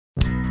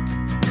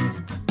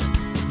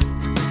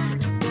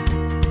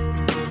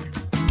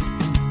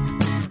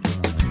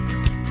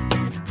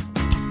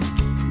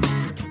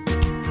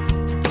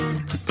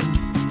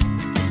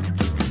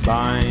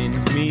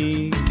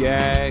me,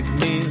 gag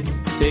me,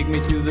 take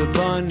me to the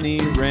bunny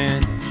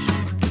ranch.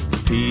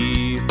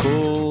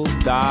 People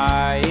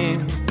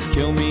dying,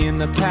 kill me in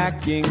the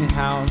packing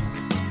house.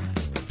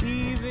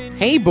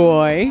 Hey,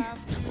 boy.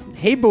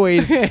 Hey,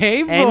 boys.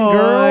 Hey, boy.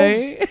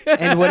 And girls.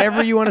 And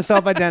whatever you want to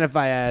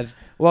self-identify as.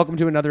 Welcome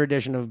to another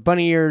edition of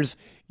Bunny Ears,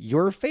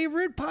 your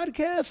favorite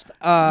podcast.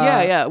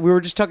 Yeah. We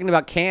were just talking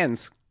about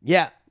cans.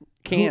 Yeah.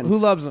 Cans. Who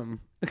loves them?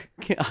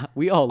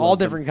 We all love All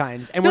them. different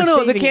kinds. And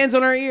No, the cans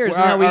on our ears.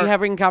 Our- Now we're our-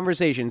 having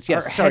conversations.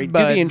 Yes, our sorry. head Do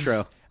the buds.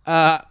 intro.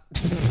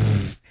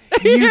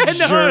 You No,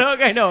 jerk.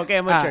 okay,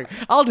 I'm not jerk.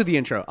 I'll do the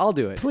intro. I'll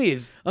do it.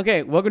 Please.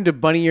 Okay, welcome to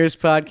Bunny Ears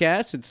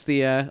Podcast. It's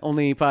the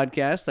only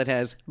podcast that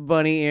has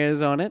bunny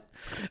ears on it.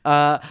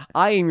 I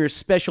am your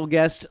special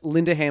guest,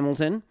 Linda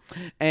Hamilton,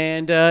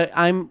 and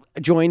I'm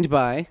joined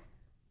by...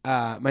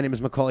 My name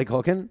is Macaulay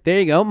Culkin. There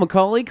you go,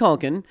 Macaulay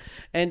Culkin.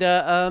 And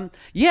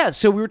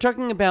so we were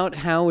talking about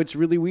how it's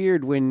really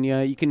weird when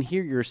you can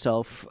hear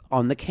yourself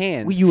on the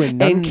cans. Well, you and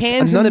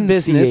cans in the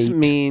business enunciate.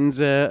 means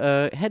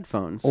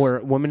headphones. Or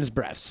women's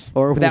breasts.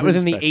 Or But that was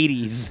in women's the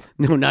breasts. 80s.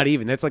 No, not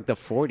even. That's like the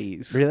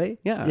 40s. Really?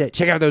 Yeah. Yeah,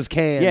 check out those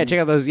cans. Yeah, check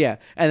out those, yeah.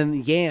 And then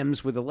the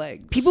yams with the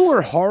legs. People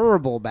were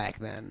horrible back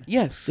then.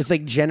 Yes. It's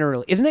like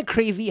generally. Isn't it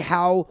crazy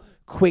how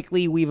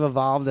quickly we've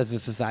evolved as a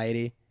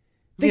society?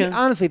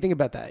 Honestly, think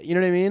about that. You know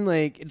what I mean?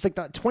 Like, it's like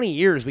 20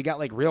 years. We got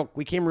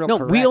we came real No,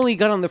 correct. we only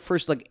got on the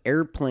first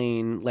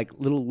airplane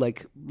little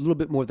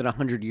bit more than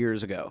 100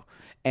 years ago.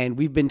 And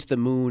we've been to the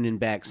moon and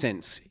back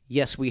since.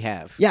 Yes, we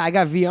have. Yeah, I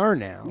got VR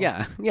now.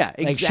 Yeah,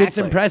 exactly. Like, shit's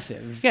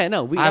impressive. Yeah,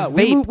 no, we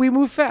vape.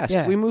 move fast.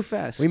 Yeah. We move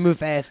fast. We move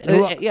fast.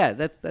 And Yeah,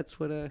 that's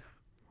what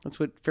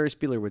Ferris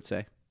Bueller would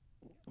say.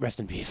 rest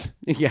in peace.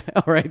 Yeah,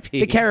 R.I.P.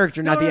 The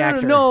character, not the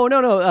actor. No.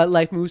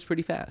 Life moves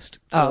pretty fast.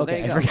 So Oh,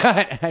 okay. there I you go.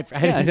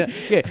 forgot.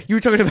 Yeah, you were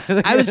talking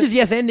about. I was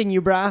just ending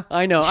you, brah.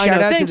 I know.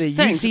 Shout out Thanks, to the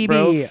thanks, UCB.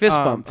 bro. Fist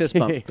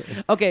bump.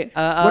 Okay,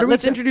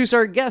 let's introduce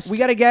our guest. We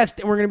got a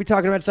guest, and we're going to be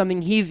talking about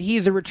something.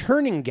 He's a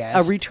returning guest.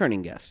 a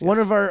returning guest. Yes. One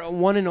of our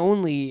one and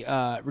only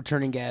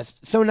returning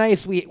guests. So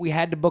nice, we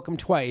had to book him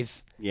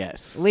twice.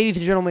 Yes. Ladies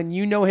and gentlemen,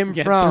 you know him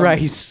Yeah, from...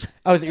 thrice.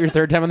 Oh, is it your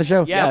third time on the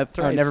show? Yeah, Yep.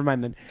 thrice. Oh, never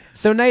mind then.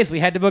 So nice, we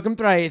had to book him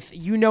thrice.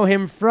 You know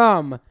him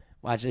from...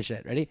 Watch this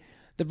shit. Ready?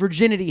 The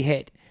virginity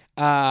hit.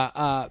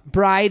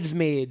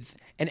 Bridesmaids.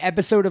 An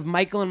episode of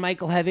Michael and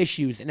Michael Have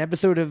Issues. An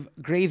episode of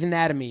Grey's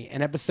Anatomy.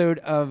 An episode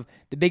of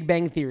The Big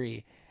Bang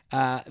Theory.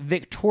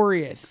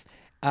 Victorious.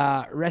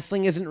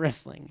 Wrestling Isn't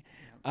Wrestling.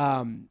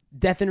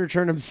 Death and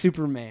Return of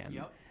Superman.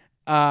 Yep.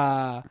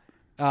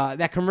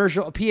 That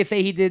commercial, a PSA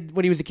he did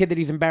when he was a kid that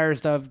he's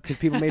embarrassed of because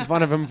people made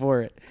fun of him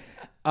for it.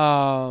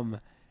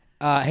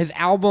 His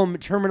album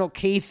Terminal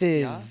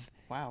Cases.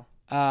 Wow.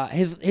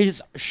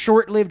 His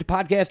short-lived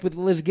podcast with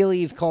Liz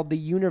Gillies called The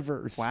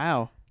Universe.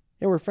 Wow.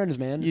 Yeah, we're friends,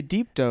 man. You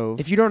deep dove.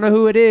 If you don't know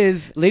who it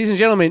is, Ladies and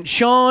gentlemen,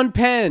 Sean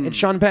Penn. it's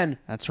Sean Penn.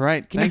 That's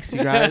right. Thanks,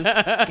 you guys.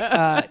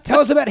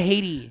 Tell us about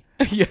Haiti.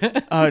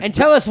 It's And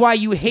tell us why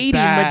you hated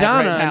bad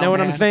Madonna. right now, know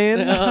what I'm man. saying?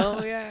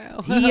 Oh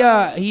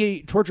yeah.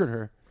 He tortured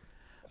her.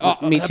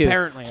 Me too.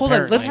 Apparently. Hold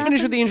on. Let's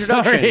finish with the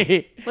introduction.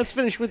 Sorry. Let's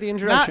finish with the not,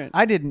 introduction.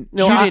 I didn't.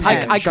 No, You I, didn't I,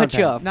 have I Sean cut you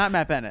Penn. off. Not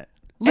Matt Bennett.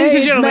 Ladies and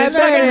it's gentlemen, Matt it's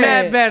fucking Bennett.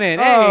 Matt Bennett.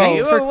 Oh. Hey,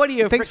 Thanks for, what do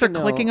you? thanks for frickin'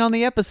 know? clicking on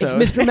the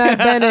episode. It's Mr. Matt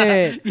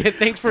Bennett. Yeah,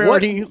 thanks for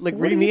What-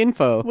 reading the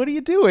info. What are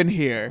you doing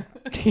here?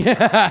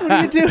 What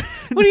are you doing?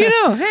 What do you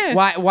know? Hey.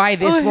 Why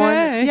this Oh, one?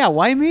 hey. Yeah,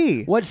 why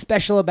me? What's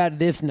special about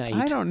this night?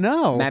 I don't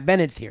know. Matt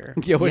Bennett's here.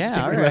 Yeah, what's Yeah,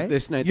 different all about right.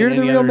 this night? You're than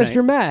the any real other Mr.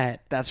 night?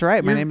 Matt. That's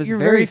right. My You're- name is you're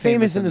very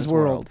famous in this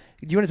world.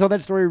 Do you want to tell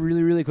that story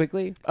really, really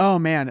quickly? Oh,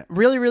 man.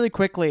 Really, really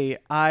quickly,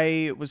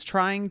 I was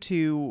trying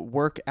to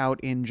work out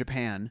in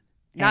Japan.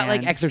 Not like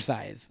and-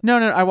 exercise. No,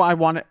 I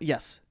want to.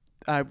 Yes.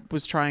 I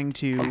was trying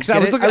to. I was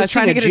get looking- I I was was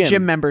trying to seeing get a a gym.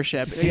 gym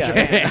membership in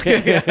Japan.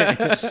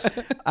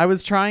 I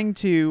was trying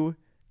to,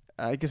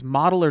 I guess,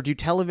 model or do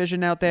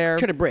television out there.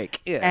 Try to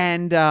break. Yeah.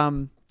 And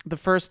the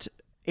first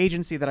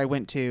agency that I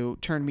went to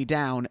turned me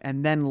down,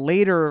 and then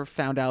later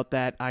found out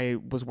that I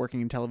was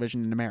working in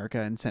television in America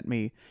and sent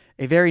me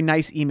a very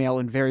nice email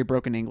in very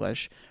broken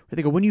English where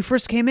they go, when you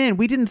first came in,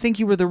 we didn't think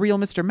you were the real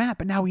Mr. Matt,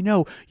 but now we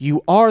know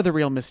you are the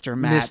real Mr.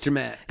 Matt. Mr.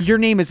 Matt. Your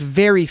name is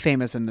very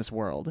famous in this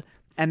world.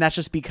 And that's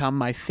just become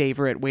my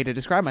favorite way to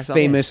describe myself.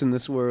 famous in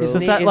this world. So,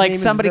 His name like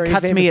is somebody very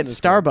cuts famous me in at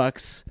this world.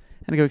 Starbucks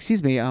and I go,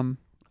 excuse me, I'm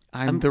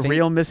the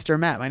real Mr.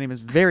 Matt. My name is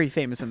very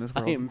famous in this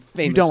world. I am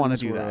famous you don't in want this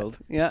to do world.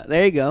 Yeah,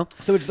 there you go.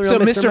 So it's the real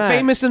Mr. Mr. Matt.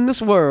 Famous in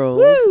this world.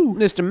 Woo!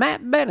 Mr.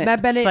 Matt Bennett.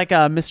 Matt Bennett. It's like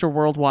Mr.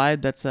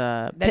 Worldwide. That's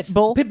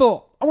Pitbull.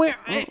 Pitbull. Oh, wait,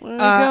 There you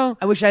go.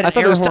 I wish I had I an thought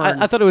air it was.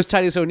 horn. I thought it was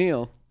Titus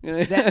O'Neil.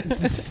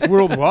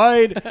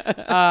 Worldwide.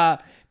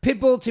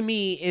 Pitbull to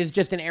me is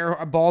just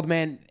a bald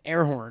man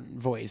air horn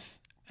voice.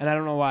 And I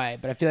don't know why,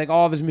 but I feel like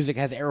all of his music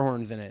has air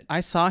horns in it.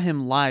 I saw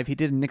him live. He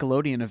did a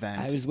Nickelodeon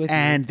event. I was with you.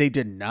 and they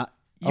did not.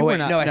 You were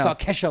not. No, I saw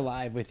Kesha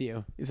live with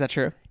you. Is that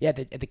true? Yeah,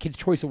 at the Kids'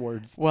 Choice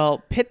Awards.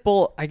 Well,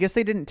 Pitbull, I guess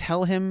they didn't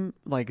tell him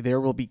like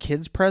there will be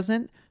kids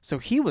present, so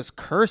he was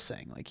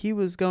cursing. Like he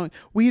was going,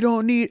 "We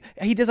don't need."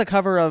 He does a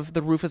cover of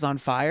 "The Roof Is on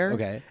Fire."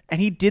 Okay. And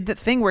he did the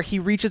thing where he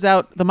reaches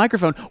out the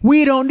microphone.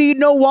 "We don't need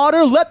no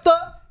water. Let the."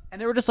 And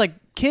there were just like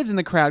kids in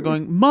the crowd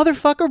going,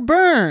 "Motherfucker,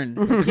 burn!"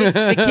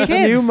 The kids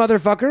knew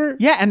motherfucker.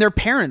 Yeah, and their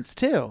parents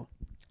too.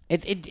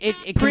 It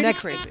Pretty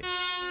connects. crazy.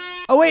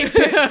 Oh wait,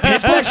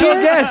 Pitbull's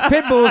here. Yes,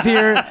 Pitbull's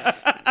here.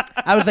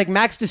 I was like,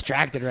 Max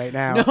distracted right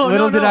now.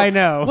 Little did I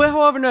know. Well,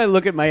 however, I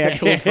look at my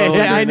actual phone.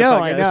 I during the know.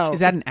 podcast. Is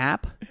that an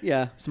app?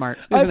 Yeah. Smart.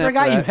 I an app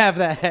forgot for you that. have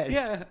that.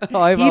 Yeah. Oh,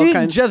 I have He all didn't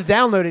kinds. just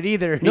download it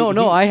either.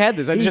 No, I had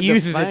this. I just he have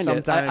uses to it find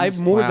sometimes. I have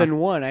more Wow. than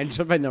one. I just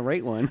have to find the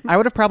right one. I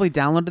would have probably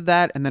downloaded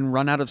that and then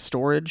run out of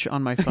storage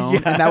on my phone,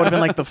 and that would have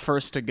been like the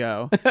first to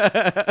go. or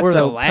the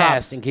So last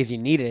props. in case you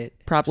need it.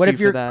 Props What to if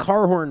you your for that.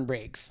 car horn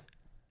breaks?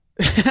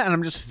 And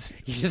I'm just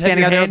You just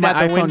standing out have your there with hand my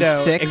out the iPhone window.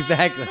 6.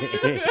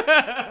 Exactly.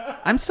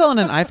 I'm still on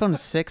an iPhone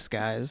 6,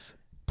 guys.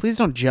 Please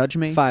don't judge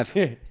me.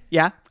 5.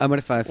 Yeah. I'm at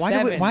a 5. Why do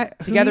we- Seven. why-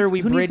 who Together needs- we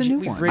who needs bridge a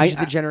new one?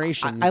 the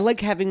generations. I like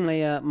having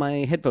my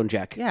headphone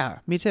jack. Yeah,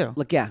 me too.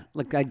 Like I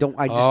just don't.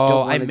 I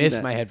wanna do miss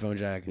that. my headphone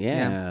jack.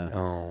 Yeah.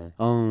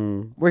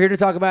 Oh. We're here to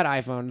talk about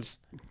iPhones.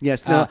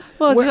 Yes. No.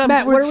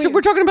 Matt, what are we-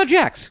 we're talking about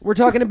jacks. We're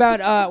talking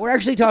about. We're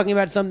actually talking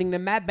about something that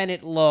Matt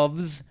Bennett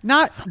loves.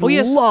 Not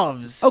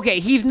loves. Okay,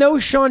 he's no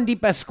Sean Di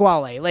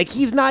Pasquale. Like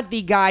he's not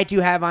the guy to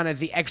have on as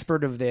the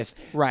expert of this.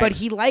 Right. But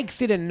he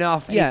likes it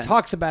enough. And Yeah. he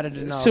talks about it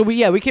enough. So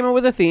we came up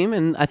with a theme,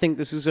 and I think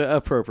this is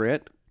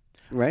appropriate.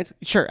 Right?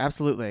 Sure,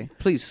 absolutely.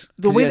 Please.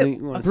 The 'cause way you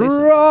that- wanna say something.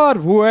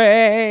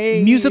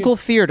 Broadway Musical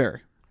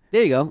theater.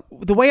 There you go.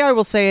 The way I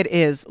will say it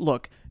is,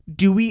 look,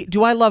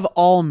 do I love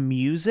all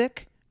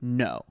music?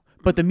 No.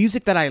 But the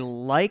music that I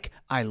like,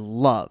 I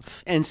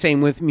love. And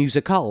same with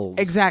musicals.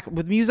 Exactly.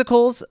 With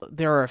musicals,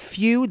 there are a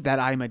few that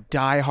I'm a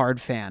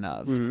diehard fan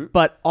of.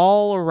 But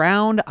all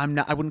around, I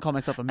wouldn't call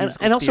myself a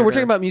musical And also, we're talking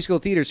theater. about musical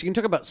theater, so you can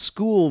talk about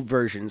school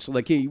versions. So,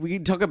 like, we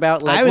can talk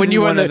about like I was when in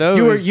you were one in of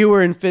the those. you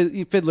were in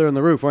Fiddler on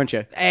the Roof, weren't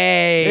you?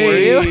 Hey,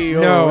 Were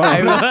you? no,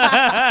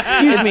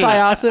 excuse me.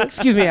 Syosset?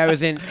 Excuse me. I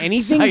was in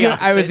anything.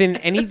 I was in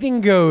Anything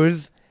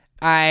Goes.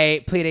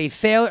 I played a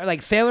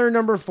sailor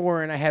number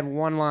 4, and I had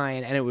one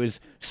line, and it was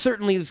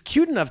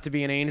cute enough to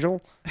be an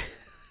angel.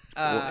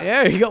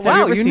 There you go. you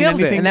Wow, ever you seen nailed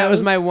it. anything And that was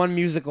Goes? my one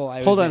musical. I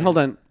was Hold in.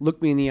 on.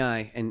 Look me in the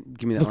eye and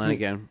give me that line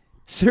again.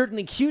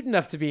 Certainly cute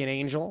enough to be an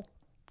angel.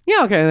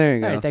 Yeah. Okay. There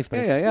you go. All right, thanks,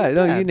 buddy. Yeah.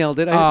 No, you nailed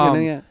it.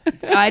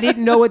 I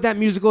didn't know what that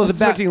musical was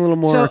about. expecting a little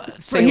more So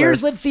sailor.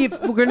 let's see if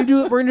we're gonna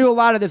do a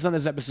lot of this on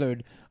this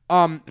episode.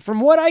 From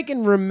what I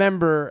can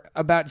remember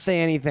about Say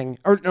Anything,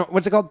 or no,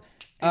 what's it called?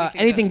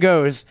 Anything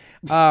Goes.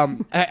 I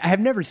have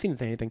never seen it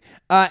Say Anything.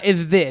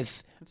 Is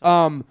this?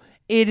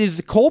 It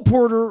is Cole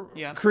Porter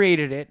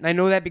created it, and I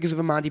know that because of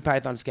a Monty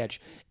Python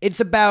sketch. It's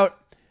about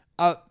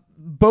a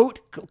boat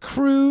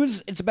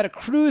cruise. It's about a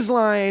cruise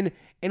line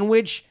in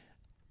which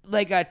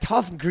like a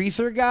tough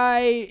greaser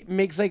guy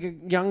makes like a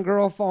young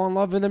girl fall in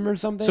love with him or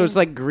something. So it's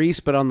like Grease,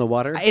 but on the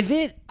water. Is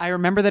it? I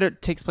remember that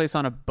it takes place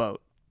on a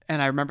boat.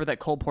 And I remember that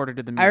Cole Porter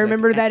did the music. I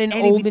remember and that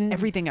in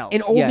everything else.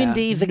 In olden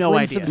days, a no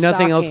glimpse idea. of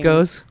Nothing else stocking.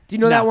 goes? Do you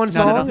know that one no,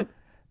 song? no.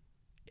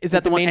 Is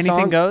that the one? main Anything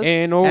song? Goes?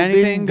 In olden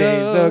Anything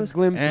days, goes. a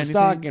glimpse of Anything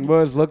stocking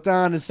was looked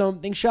on as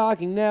something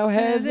shocking. Now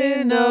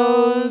heaven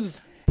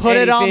knows. Put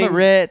it on the Anything-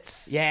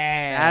 Ritz.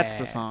 Yeah, That's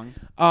the song.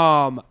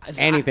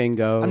 Anything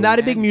goes. I'm not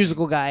a big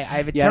musical guy. I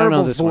have a Yeah, I don't know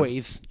terrible this one.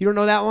 voice. You don't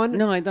know that one?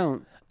 No, I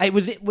don't.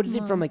 What is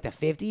it from like the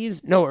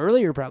 50s? No,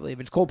 earlier probably. If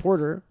it's Cole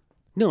Porter.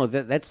 No,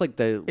 that's like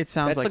the. It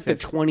sounds that's like like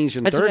the 20s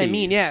and 30s. That's what I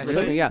mean, yeah. Or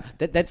something, yeah.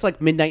 That's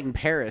like Midnight in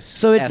Paris.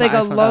 So it's like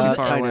a love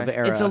kind of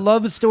era. It's a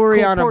love story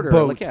Cole on Porter, a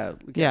boat. Like,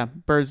 Yeah,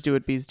 birds do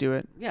it, bees do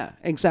it. Yeah,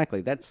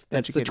 exactly. That's the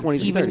Educated 20s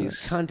and Even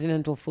 30s.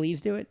 continental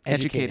fleas do it.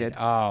 Educated.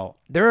 Oh,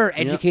 there are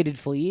educated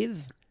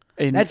fleas.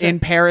 That's In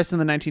Paris in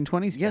the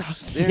 1920s?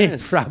 Yes, there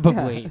is.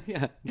 Probably.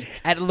 Yeah.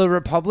 At La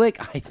Republic,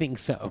 I think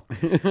so.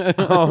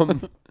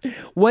 Do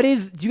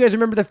you guys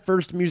remember the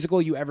first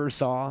musical you ever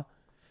saw?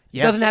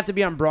 Yes. It doesn't have to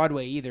be on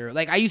Broadway either.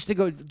 Like I used to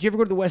go. Did you ever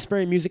go to the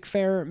Westbury Music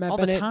Fair, Matt All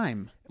the Bennett?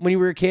 time. When you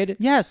were a kid?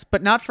 Yes,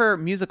 but not for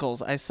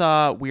musicals. I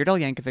saw Weird Al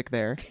Yankovic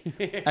there.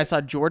 I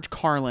saw George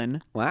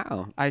Carlin.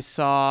 Wow. I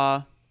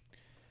saw...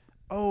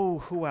 Oh,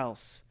 who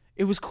else?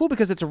 It was cool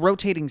because it's a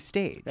rotating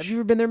stage. Have you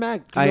ever been there,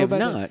 Matt? Do you I know have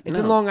about not, it? It's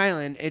in no. Long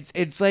Island.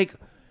 It's like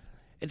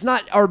it's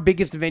not our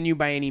biggest venue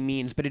by any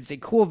means, but it's a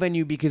cool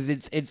venue because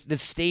it's the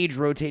stage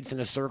rotates in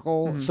a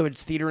circle, so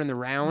it's theater in the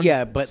round.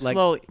 Yeah, but like.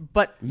 Slowly,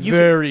 but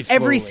Very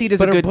every slowly. seat is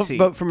But, a good seat.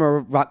 but from a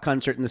rock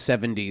concert in the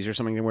 70s or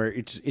something where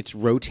it's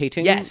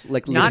rotating. Yes.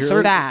 Like not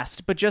literally.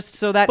 fast, but just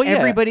so that But yeah.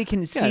 everybody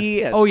can Yes, see.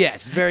 yes. Oh yeah,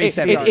 it's very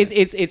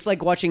It's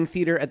like watching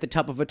theater at the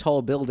top of a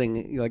tall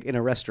building, like in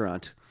a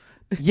restaurant.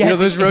 Yes. You know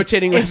those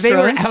rotating if they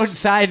were restaurants?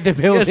 outside the Yes,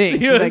 building,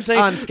 you know what I'm like saying?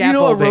 on You know,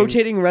 scaffolding.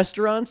 rotating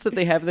restaurants that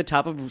they have at the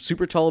top of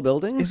super tall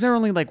buildings. Is there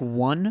only like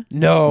one?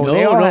 No,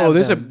 they all no. have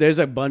There's them. there's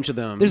a bunch of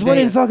them. There's one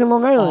in fucking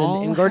Long all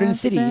Island in Garden have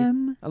City.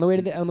 them? On the way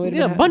to the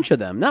Yeah, a bunch of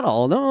them, not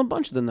all, no, a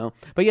bunch of them though.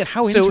 But yes,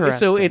 How so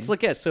interesting.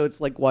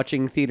 it's like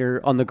watching theater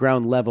on the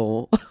ground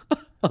level,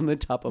 on the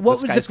top of What a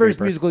was the skyscraper. first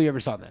musical you ever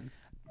saw then?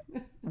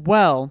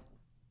 Well,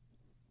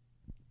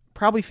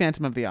 probably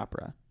Phantom of the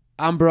Opera.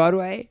 On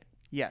Broadway?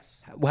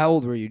 Yes. How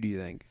old were you, do you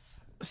think?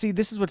 See,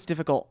 this is what's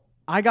difficult.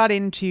 I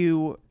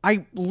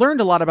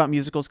learned a lot about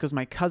musicals because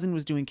my cousin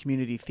was doing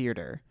community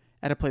theater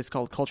at a place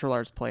called Cultural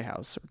Arts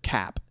Playhouse, or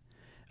CAP.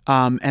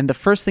 And the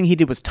first thing he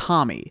did was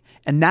Tommy.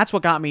 And that's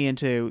what got me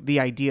into the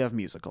idea of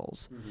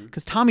musicals.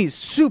 Because Tommy's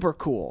super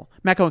cool.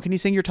 Matt Cohen, can you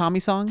sing your Tommy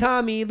song?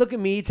 Tommy, look at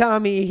me,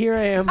 Tommy, here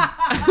I am.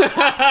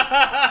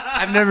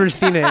 I've never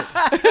seen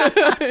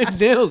it.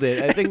 Nailed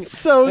it. I think It's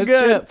so that's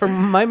good. true.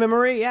 From my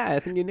memory, yeah, I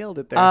think you nailed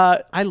it there.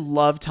 I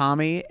love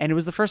Tommy. And it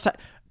was the first time.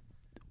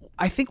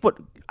 I think what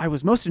I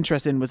was most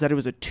interested in was that it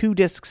was a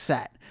 2-disc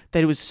set.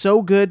 That it was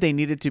so good they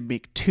needed to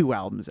make 2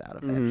 albums out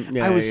of it.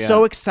 Yeah, I was yeah.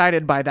 so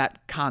excited by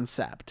that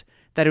concept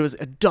that it was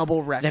a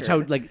double record. That's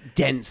how like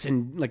dense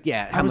and like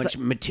how was much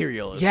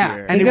material is yeah, here.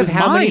 and Think it of was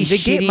how mine. many They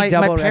gave shitty my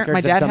double parent, my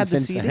records dad have had the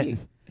come CD. since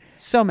then.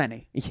 So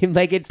many,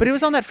 Like it's but it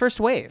was on that first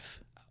wave.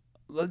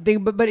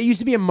 but it used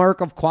to be a mark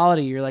of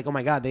quality. You're like, oh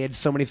my god, they had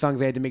so many songs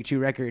they had to make 2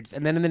 records.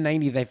 And then in the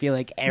 90s, I feel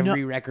like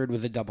every record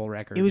was a double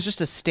record. It was just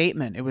a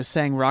statement. It was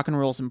saying rock and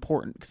roll is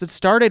important because it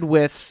started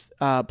with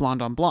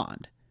Blonde on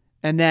Blonde,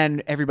 and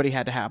then everybody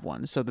had to have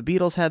one. So the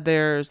Beatles had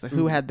theirs, the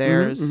Who had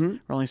theirs,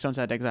 Rolling Stones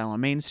had Exile on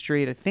Main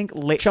Street. I think that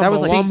was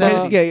like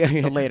Chumbawamba. 70s,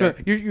 yeah. so later.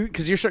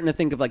 Because you're starting to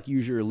think of like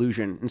Use Your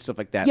Illusion and stuff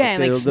like that. Yeah,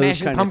 and, like, those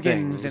Smashing kind of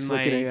Pumpkins things. and,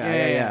 like,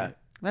 yeah.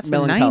 That's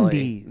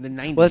Melancholy. the 90s. the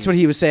 90s. Well, that's what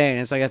he was saying.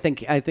 It's like I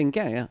think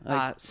yeah.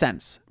 Like,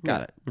 Sense.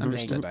 Got it. Thank you,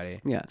 Understood. buddy.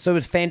 Yeah. So it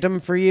was Phantom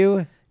for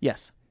you?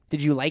 Yes.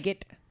 Did you like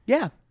it?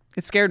 Yeah.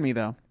 It scared me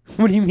though.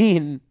 What do you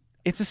mean?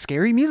 It's a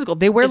scary musical.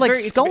 They wear like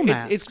skull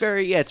masks.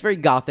 It's very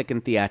gothic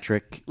and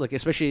theatric. Like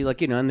especially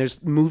like and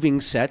there's moving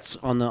sets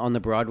on the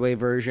Broadway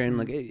version.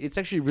 Like it's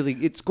actually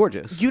it's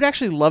gorgeous. You'd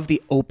actually love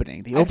the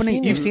opening. The opening.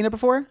 seen You've it. seen it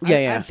before?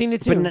 Yeah. I've seen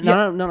it too. but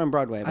Yeah. not on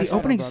Broadway. The saw it on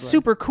opening's Broadway.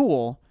 super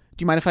cool.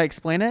 Do you mind if I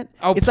explain it?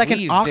 Oh, it's like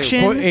please an do.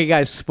 auction. Hey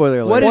guys, spoiler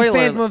alert. What is Spoiler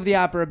Phantom alert. of the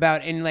Opera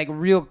about in like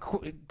real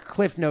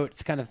Cliff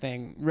Notes kind of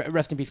thing?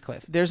 Rest in peace,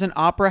 Cliff. There's an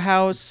opera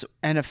house,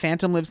 and a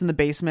phantom lives in the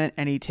basement,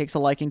 and he takes a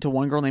liking to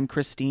one girl named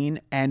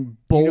Christine and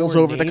bowls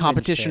over the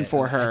competition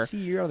for her. I see,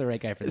 you're the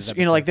right guy for this.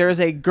 Like there is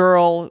a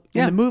girl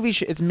in the movie.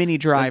 It's Minnie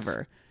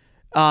Driver,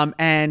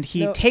 and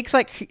he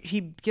he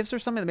gives her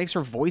something that makes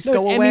her voice no,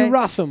 go it's away. Emmy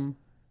Rossum.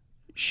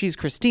 She's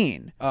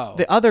Christine. Oh.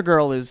 The other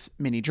girl is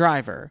Minnie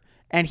Driver,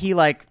 and he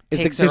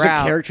takes There's her a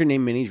out. character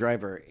named Minnie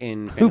Driver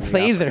in Who Phantom of the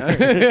plays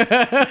Opera.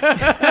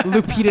 her?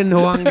 Lupita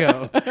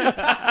Nyong'o.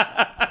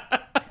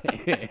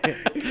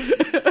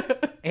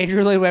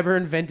 Andrew Lloyd Webber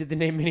invented the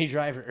name Minnie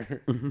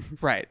Driver.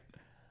 Right.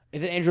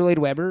 Is it Andrew Lloyd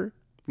Webber?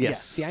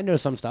 Yes. See, I know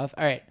some stuff.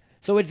 All right.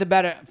 So it's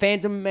about a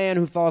phantom man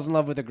who falls in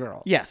love with a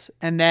girl. Yes,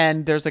 and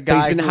then there's a guy But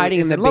he's been who hiding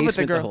is in the love with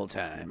basement girl. the whole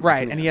time.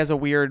 Right, and he has a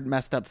weird,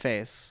 messed up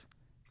face,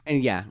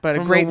 And yeah, but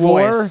From a great the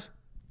war? voice.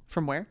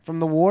 From where? From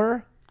the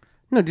war?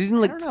 no,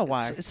 didn't like. I don't know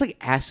why. It's like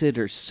acid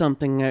or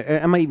something.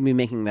 I might even be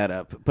making that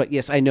up, but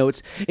yes, I know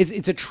it's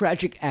a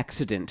tragic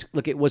accident.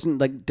 Like it wasn't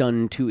like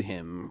done to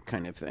him,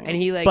 kind of thing. And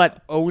he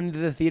But- owned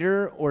the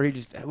theater, or he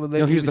just he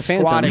was the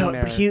Phantom. squatting No,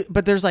 there.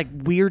 But there's like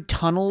weird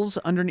tunnels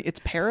underneath.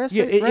 It's Paris,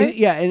 yeah, right?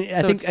 yeah,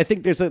 and So I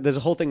think there's a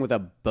whole thing with a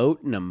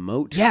boat and a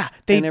moat. Yeah,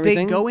 and they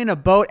everything. go in a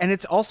boat, and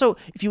it's also,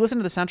 if you listen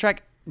to the soundtrack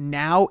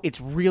now,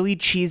 it's really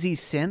cheesy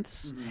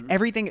synths.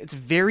 Everything, it's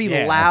very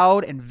Yeah.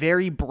 loud and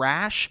very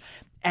brash,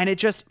 and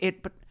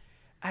but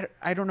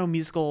I don't know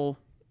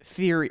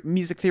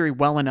music theory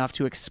well enough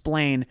to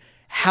explain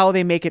how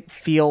they make it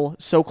feel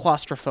so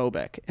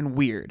claustrophobic and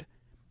weird.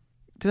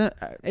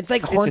 It's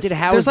like haunted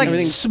house. There's like and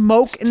everything.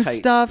 smoke and tight.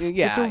 stuff.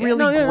 Yeah, it's a yeah. really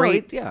No,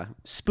 great, yeah.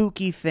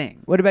 spooky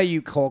thing. What about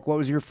you, Colk? What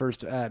was your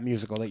first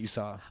musical that you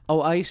saw? Oh,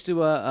 I used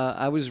to.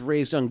 I was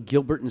raised on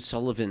Gilbert and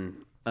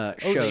Sullivan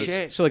shows.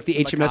 shit. So like the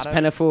HMS Mikado?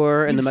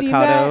 Pinafore and You've the seen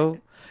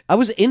Mikado. I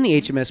was in the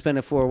HMS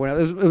Pinafore when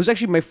it was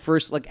actually my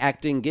first like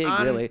acting gig.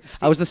 Really,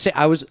 I was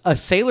a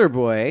sailor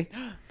boy.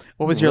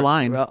 What was your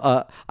line?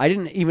 I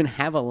didn't even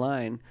have a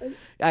line.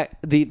 I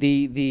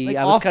was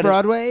off kind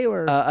Broadway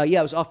or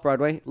yeah, I was off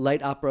Broadway.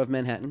 Light Opera of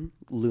Manhattan,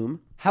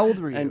 Loom. how old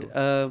were you?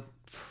 And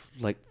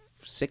like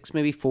 6,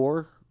 maybe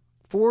 4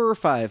 or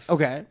 5.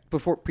 Okay.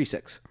 Before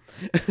pre-6.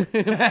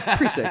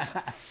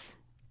 Pre-6.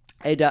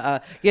 And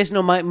yes,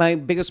 no, my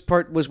biggest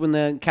part was when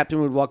the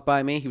captain would walk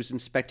by me. He was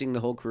inspecting the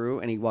whole crew,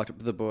 and he walked up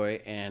to the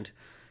boy and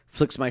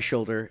flicks my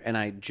shoulder, and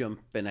I jump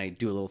and I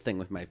do a little thing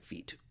with my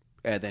feet.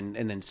 And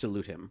then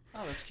salute him.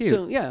 Oh, that's cute.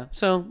 So yeah,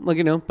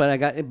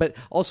 but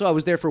also I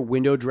was there for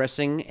window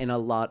dressing in a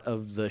lot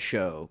of the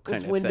show.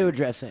 Kind of window thing.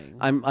 dressing?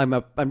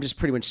 I'm just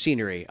pretty much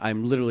scenery.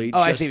 I'm literally. Oh,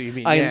 I just, see what you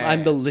mean.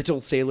 I'm the little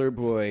sailor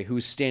boy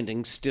who's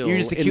standing still You're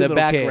just a in cute the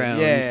little kid.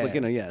 background. Yeah.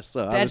 Like, yes.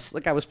 So That's-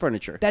 I was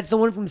furniture. That's the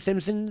one from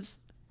Simpsons.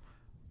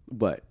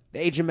 What? The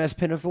HMS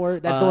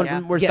Pinafore. That's the one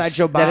from where Yes,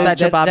 Sideshow that Bob. is-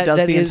 Sideshow Bob does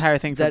that the is- entire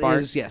thing for that Bart.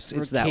 is- yes,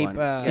 it's for that Cape,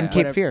 one. in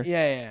Cape Fear.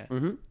 Yeah.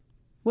 Mm-hmm.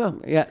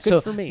 Well, Yeah, good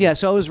so for me. yeah,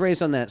 so I was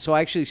raised on that. So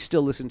I actually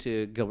still listen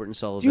to Gilbert and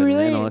Sullivan. Do you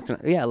really? And all that kind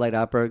of, yeah, light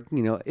opera.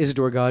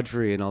 Isidore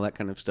Godfrey and all that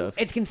kind of stuff.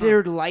 It's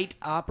considered light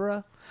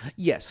opera.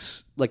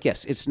 Yes,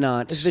 it's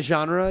not. Is the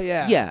genre?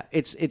 Yeah. Yeah,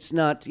 it's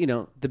not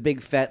the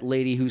big fat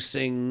lady who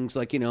sings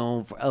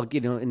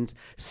in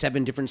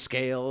 7 different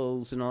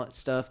scales and all that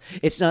stuff.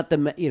 It's not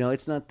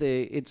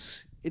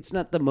it's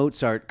not the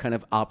Mozart kind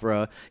of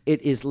opera.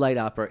 It is light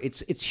opera.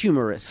 It's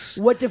humorous.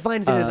 What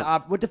defines it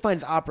as what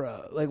defines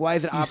opera? Like, why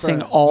is it opera?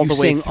 Sing all the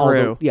way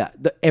through.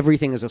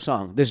 Everything is a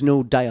song. There's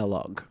no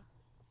dialogue.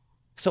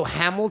 So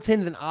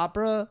Hamilton's an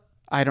opera.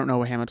 I don't know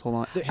what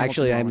Hamilton.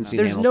 Actually, I haven't seen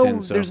There's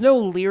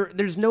Hamilton.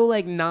 there's no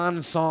like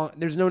non-song.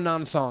 There's no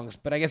non-songs,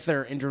 but I guess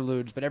there are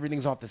interludes. But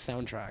everything's off the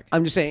soundtrack.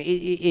 I'm just saying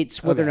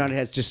it's whether or not it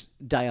has just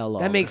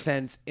dialogue. That makes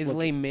sense. Is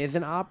Les Mis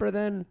an opera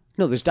then?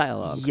 No, there's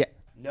dialogue. Yeah.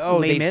 No,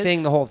 Les they Mis?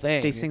 sing the whole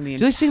thing. They sing the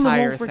Do they sing the whole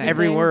entire freaking thing.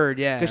 every thing? word.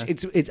 Yeah. 'Cause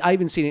it's I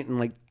haven't seen it in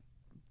like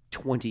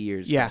 20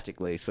 years Yeah.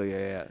 practically. So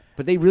yeah.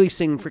 But they really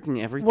sing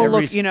freaking everything. Well,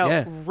 look,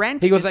 yeah.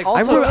 Rent He goes is like,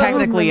 also I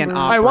technically an remember-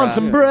 opera. I want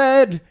some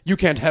bread. You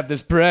can't have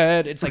this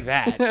bread. It's like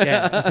that.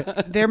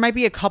 Yeah. There might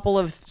be a couple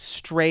of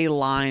stray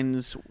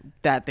lines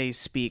that they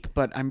speak,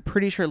 but I'm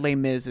pretty sure Les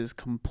Mis is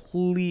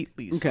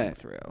completely sung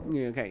through.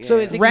 Yeah, okay. So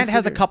is it Rent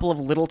has a considered- couple of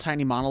little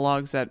tiny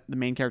monologues that the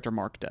main character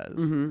Mark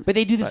does. But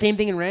they do the same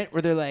thing in Rent,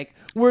 where they're like,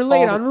 "We're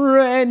late on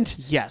rent.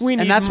 Yes, we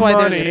and need that's why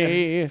money.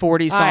 there's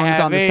 40 I songs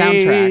have on the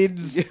soundtrack.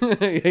 AIDS."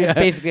 It's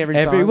basically every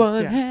song.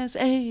 Everyone Yeah. has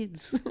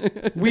AIDS.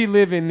 We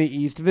live in the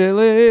East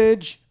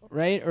Village,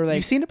 right? Or like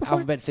You've seen it before?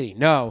 Alphabet City.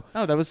 No.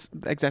 Oh, that was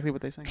exactly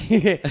what they sang.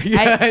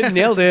 I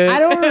nailed it. I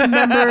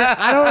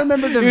don't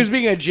remember the. He was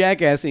being a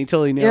jackass and he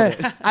totally nailed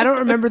it. I don't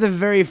remember the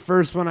very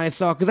first one I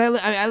saw because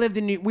I lived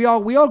in we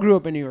all grew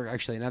up in New York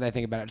actually. Now that I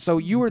think about it, so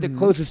you were the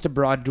closest to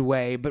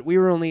Broadway, but we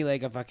were only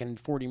like a fucking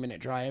 40-minute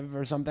drive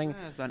or something.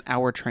 An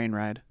hour train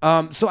ride.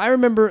 So I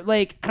remember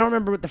I don't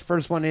remember what the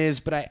first one is,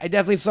 but I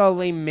definitely saw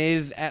Les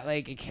Mis at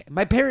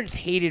my parents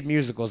hated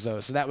musicals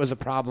though, so that was a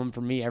problem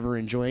for me ever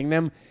enjoying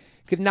them.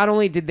 Because not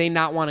only did they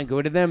not want to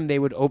go to them, they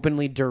would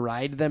openly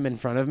deride them in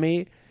front of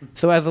me.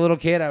 So as a little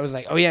kid, I was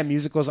like, "Oh yeah,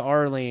 musicals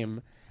are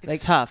lame."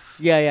 It's tough.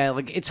 Yeah.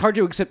 Like it's hard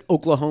to accept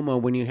Oklahoma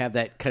when you have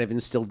that kind of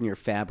instilled in your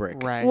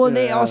fabric. Right. Well,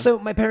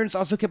 and my parents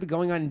also kept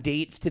going on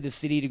dates to the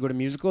city to go to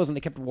musicals, and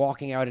they kept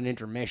walking out in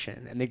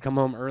intermission, and they'd come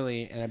home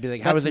early, and I'd be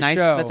like, "How was the nice.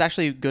 show?" That's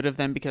actually good of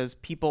them because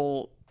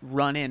people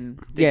run in.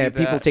 Yeah, They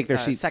do people take their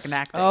seats. Second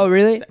act. Oh,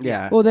 really?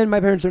 Yeah. Well, then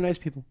my parents are nice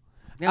people.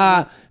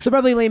 So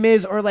probably Les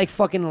Mis or like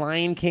fucking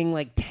Lion King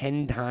like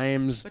 10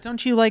 times. But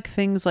don't you like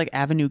things like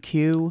Avenue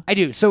Q? I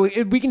do. So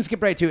we can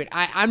skip right to it.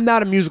 I'm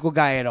not a musical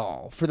guy at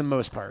all for the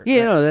most part.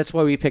 Yeah, no, that's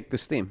why we picked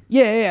this theme.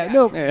 Yeah.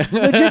 No,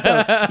 legit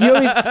though. You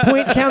always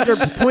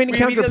point and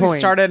counterpoint.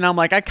 Started, and I'm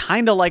like, I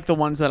kind of like the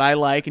ones that I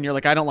like, and you're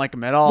like, I don't like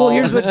them at all. Well,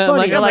 here's what's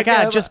funny. You're like,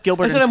 just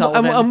Gilbert and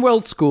Sullivan. I'm well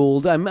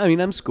schooled.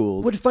 I'm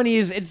schooled. What's funny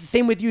is it's the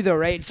same with you though,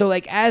 right? So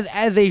like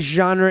as a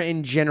genre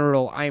in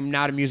general, I'm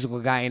not a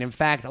musical guy, and in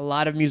fact, a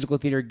lot of musical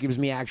theater gives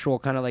me actual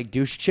kind of like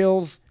douche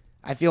chills.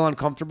 I feel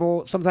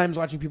uncomfortable sometimes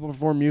watching people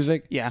perform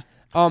music. Yeah.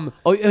 I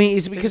mean,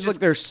 is it because like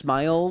their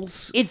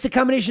smiles? It's a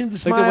combination of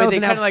the Like the way smiles they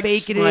and kinda, how like,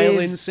 fake it smile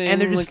is, and sing, and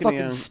they're just like,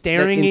 fucking that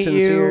staring at you.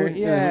 insincere.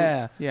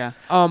 Yeah. Yeah.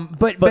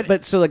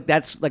 But So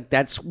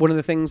that's one of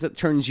the things that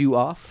turns you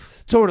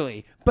off.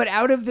 totally. But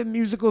out of the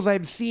musicals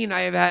I've seen,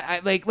 I have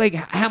had like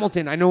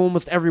Hamilton. I know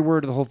almost every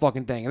word of the whole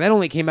fucking thing, and that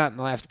only came out in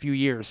the last few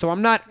years. So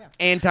I'm not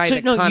anti So,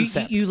 the no,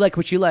 concept. you like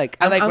what you like.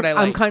 I like what I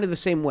like. I'm kind of the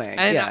same way.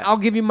 And yeah. I'll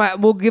give you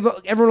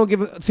everyone will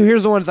give. So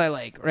here's the ones I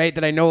like, right?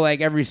 That I know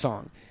like every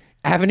song.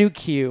 Avenue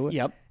Q.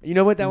 Yep. You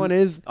know what that one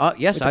is?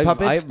 Yes, With the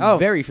puppets? I'm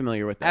very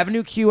familiar with that.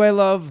 Avenue Q. I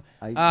love.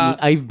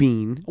 I've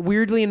been.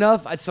 Weirdly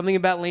enough, something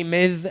about Les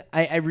Mis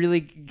I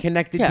really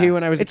connected Yeah, to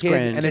when I was a it's kid,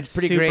 grand. and it's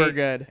pretty super great.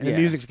 good. And the Yeah.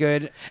 music's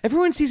good.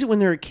 Everyone sees it when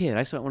they're a kid.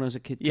 I saw it when I was a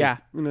kid. Too. Yeah.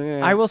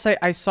 Yeah. I will say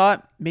I saw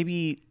it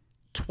maybe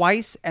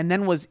twice, and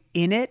then was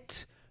in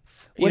it.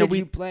 What did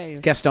you play?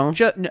 Gaston.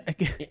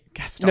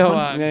 Gaston. No,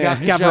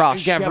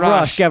 Gavroche.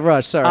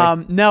 Gavroche.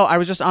 Sorry. No, I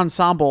was just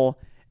ensemble.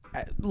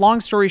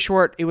 Long story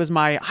short, it was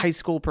my high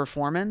school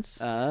performance,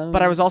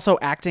 but I was also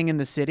acting in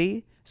the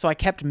city, so I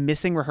kept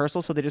missing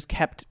rehearsal, so they just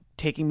kept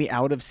taking me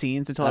out of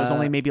scenes until I was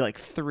only maybe like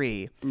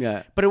 3.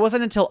 Yeah. But it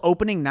wasn't until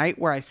opening night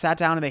where I sat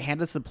down and they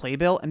handed us the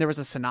playbill, and there was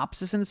a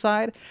synopsis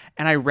inside,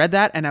 and I read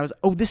that, and I was,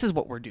 oh, this is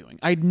what we're doing.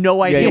 I had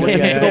no idea what the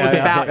musical was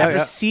about. After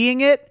seeing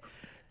it,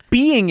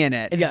 being in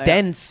it. It's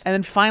dense. And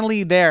then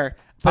finally there...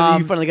 But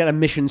you finally got a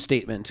mission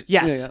statement.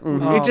 Yes.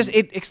 Yeah, yeah.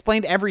 It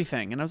explained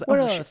everything. And I was like, What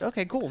oh, else? shit.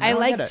 Okay, cool. I Now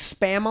like get it.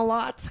 Spam a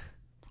lot.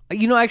 I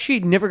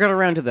actually never got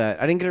around to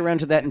that. I didn't get around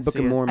to that in Book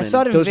of it. Mormon. I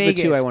saw it in Those Vegas.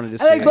 are the two I wanted to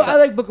see. I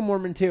like Book of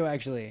Mormon too,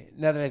 actually.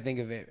 Now that I think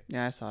of it.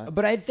 Yeah, I saw it.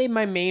 But I'd say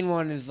my main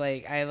one is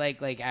I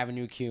like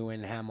Avenue Q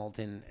and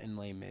Hamilton and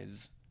Les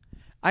Mis.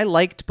 I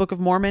liked Book of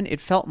Mormon. It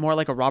felt more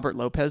like a Robert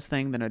Lopez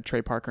thing than a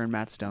Trey Parker and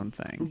Matt Stone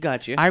thing.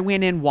 Gotcha. I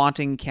went in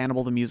wanting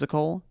Cannibal the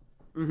Musical.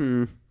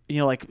 Mm-hmm. You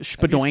know, like seen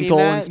Spadoinkle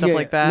that? and stuff Yeah,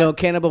 like that. No,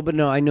 Cannibal, but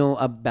no, I know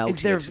about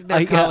It's their it.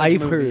 college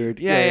I've movie. heard.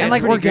 Yeah, yeah. And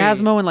like Pretty great.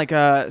 Orgasmo and like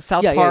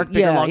South Yeah, Park, Bigger,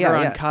 yeah, Longer, yeah.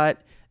 Uncut.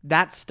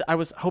 I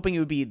was hoping it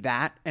would be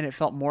that, and it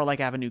felt more like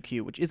Avenue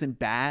Q, which isn't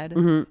bad.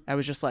 I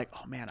was just like,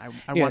 oh man,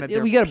 I wanted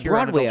their we got to pure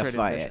unadulterated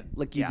Broadwayify vision. it.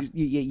 Like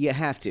you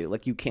have to.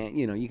 Like you can't.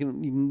 You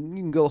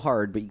can go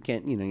hard, but you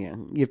can't.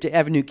 You have to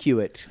Avenue Q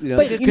it.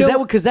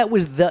 Because that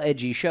was the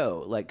edgy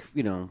show. Like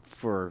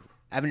for.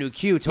 Avenue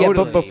Q, totally.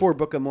 Yeah, but before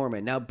Book of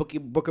Mormon. Now,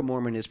 Book of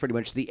Mormon is pretty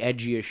much the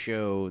edgiest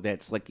show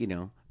that's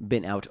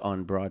been out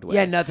on Broadway.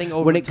 Yeah, nothing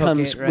overtook when it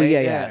comes. it, right? Well,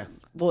 yeah.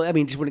 Well, I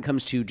mean, just when it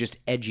comes to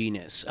just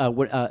edginess,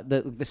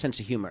 the sense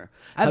of humor,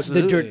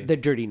 Absolutely. the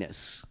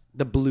dirtiness,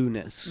 the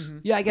blueness.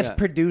 Yeah, I guess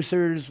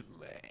producers.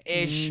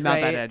 Ish, Not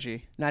right? that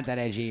edgy. Not that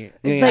edgy.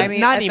 Yeah. It's like I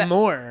mean, not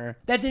anymore.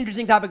 That's an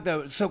interesting topic,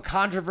 though. So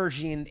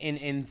controversy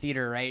in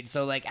theater, right?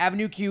 So like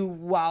Avenue Q,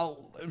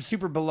 while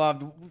super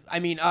beloved, I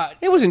mean,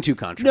 It wasn't too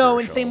controversial. no,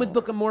 and same with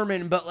Book of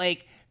Mormon, but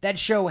like that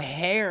show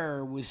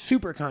Hair was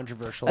super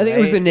controversial. I think it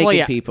was the right?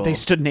 naked people. They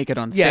stood naked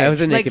on stage. Yeah, it was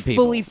the like naked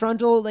people. fully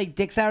frontal, like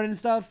dicks out and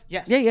stuff.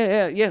 Yes.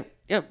 Yeah.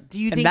 Do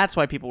you And think that's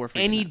why people were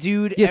freaking any out.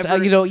 dude? Yes,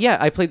 ever...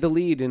 I played the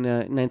lead in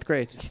ninth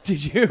grade.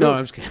 Did you? No,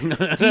 I'm just kidding.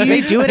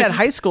 They do it at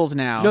high schools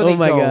now. No, they Oh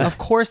my don't. God. Of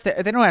course, they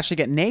don't actually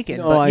get naked.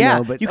 No, but I yeah,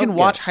 know, but- you can oh,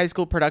 watch yeah. high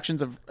school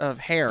productions of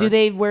Hair. Do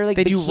they wear like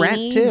They do bikinis?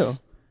 Rent too.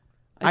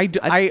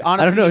 I honestly,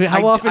 I don't know.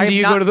 How often do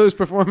you have go to not- those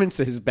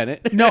performances,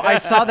 Bennett? No, I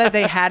saw that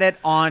they had it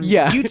on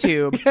Yeah.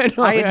 YouTube. Yeah,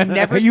 no, I had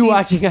never Are seen you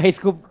watching high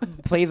school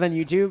plays on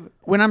YouTube?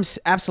 when I'm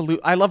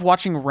I love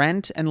watching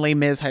Rent and Les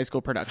Mis high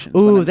school productions.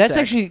 when Ooh, I'm that's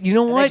sick. actually. You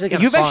know what? actually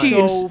kinda You've fun.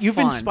 actually So you've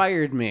fun.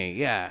 inspired me.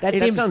 Yeah, That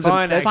seems fun,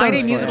 That actually. Find a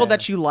sounds musical fun.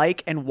 that you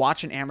like and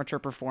watch an amateur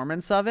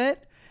performance of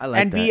it. I like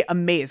and be that.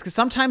 amazed because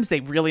sometimes they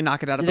really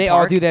knock it out of They the all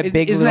park. do that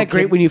big. Isn't little that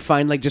great kid- when you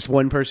find like just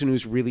one person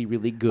who's really,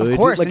 really good? Of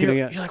course, Like, and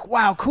you're like,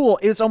 wow, cool.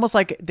 It's almost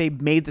like they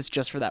made this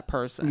just for that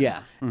person.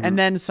 Yeah. Mm-hmm. And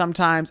then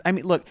sometimes, I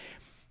mean, look,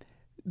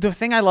 the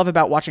thing I love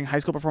about watching high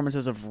school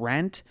performances of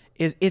Rent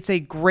is it's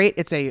a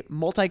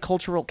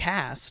multicultural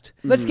cast.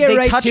 Let's get they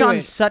right touch to on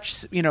it.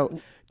 such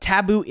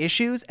taboo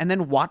issues, and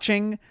then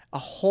watching a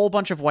whole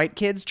bunch of white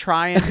kids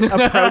try and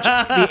approach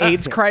the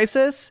AIDS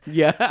crisis.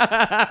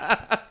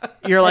 yeah.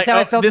 You're like, how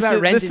I oh, felt this about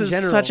is Rent this in is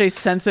general. such a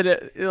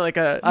sensitive, like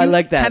a I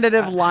like that.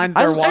 tentative line.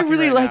 I they're walking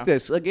really right like now.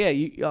 this. Like, yeah.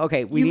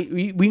 Okay,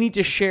 we need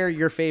to share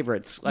your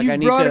favorites. Like, You I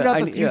need brought to. it up I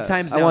a need- few yeah,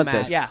 times I now, want Matt.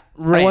 this. Yeah. I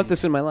Rent. want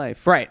this in my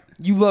life. Right.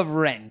 You love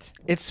Rent.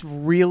 It's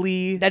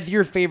really That's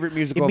your favorite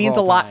musical. it of means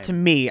all a lot time. to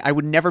me. I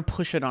would never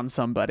push it on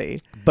somebody.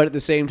 But at the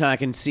same time, I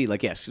can see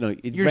like yes,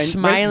 You're Rent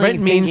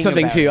smiling means thinking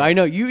something about to you. it. I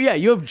know you. Yeah,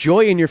 you have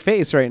joy in your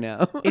face right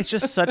now. It's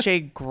just such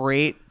a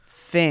great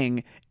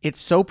thing.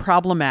 It's so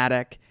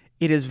problematic.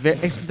 It is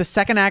the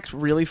second act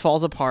really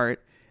falls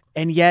apart,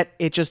 and yet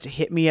it just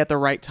hit me at the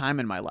right time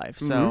in my life.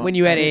 So When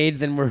you had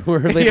AIDS and were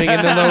living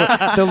in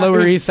the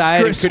Lower East Side,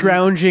 and couldn't-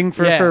 scrounging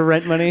for, Yeah. for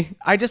rent money.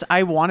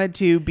 I wanted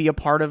to be a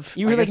part of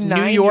you were I like guess,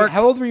 9. New York.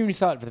 How old were you when you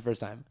saw it for the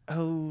first time?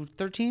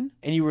 13?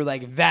 And you were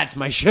like, "That's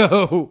my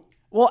show."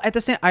 Well, at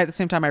the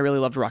same time, I really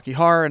loved Rocky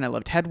Horror and I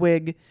loved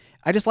Hedwig.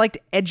 I just liked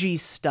edgy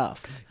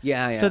stuff.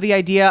 Yeah. So the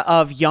idea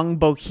of young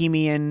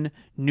bohemian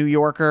New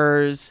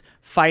Yorkers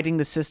fighting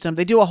the system.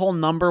 They do a whole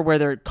number where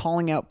they're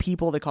calling out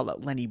people. They call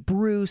it Lenny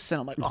Bruce, and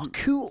I'm like, oh,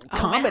 cool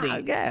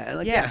comedy. Yeah,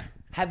 like, Yeah.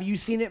 Have you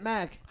seen it,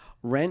 Mac?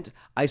 Rent,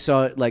 I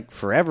saw it like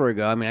forever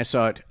ago. I mean, I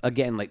saw it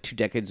again like 2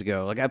 decades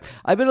ago. Like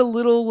I've been a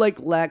little like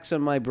lax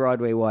on my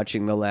Broadway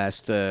watching the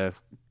last number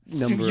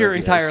Your of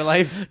entire years.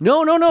 life?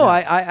 No.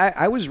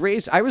 I was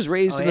raised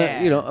in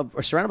yeah.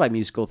 surrounded by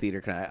musical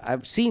theater.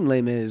 I've seen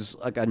Les Mis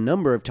like a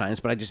number of times,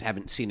 but I just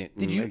haven't seen it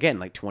in, again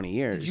like 20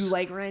 years. Did you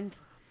like Rent?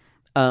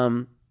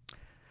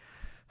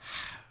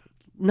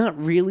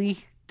 Not really.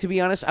 To be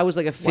honest, I was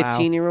like a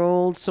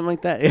 15-year-old, something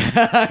like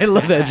that. I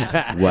love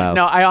that. Wow.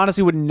 No, I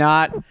honestly would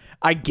not.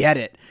 I get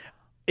it.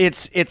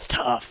 It's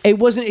tough. It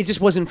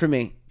just wasn't for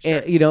me.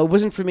 It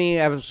wasn't for me.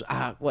 I was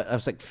I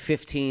was like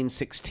 15,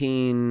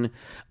 16,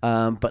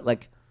 but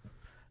like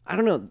I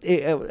don't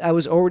know. I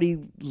was already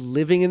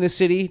living in the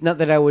city. Not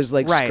that I was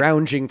like Right.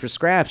 scrounging for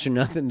scraps or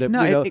nothing.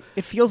 No,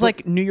 it feels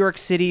like New York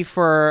City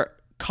for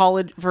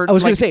college. For I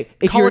was going like, to say,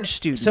 if college you're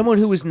students, someone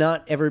who has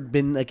not ever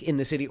been like in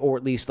the city, or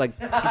at least like,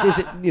 is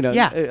it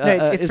Yeah,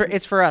 no,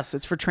 it's for us.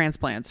 It's for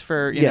transplants.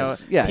 For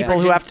people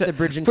who have to the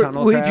bridge and for,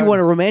 tunnel. if you crowd. want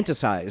to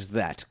romanticize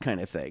that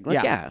kind of thing,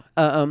 like Yeah.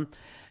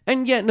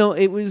 and yet no,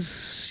 it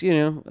was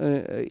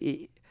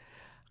the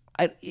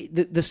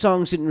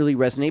songs didn't really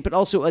resonate, but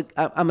also like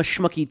I'm a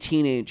schmucky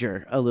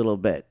teenager a little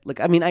bit. Like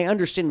I mean, I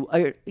understand.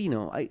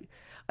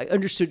 I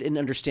understood and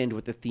understand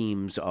what the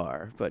themes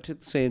are, but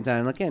at the same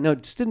time, like it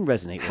just didn't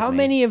resonate. How with me.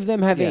 many of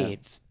them have Yeah.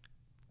 AIDS?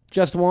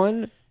 Just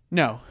one?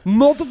 No.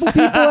 Multiple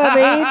people have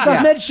AIDS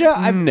on that show?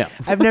 No.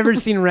 I've never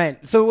seen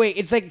Rent. So wait,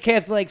 it's like a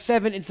cast of like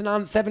 7. It's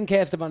an 7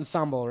 cast of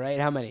ensemble, right?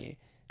 How many?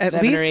 At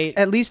 7 or 8?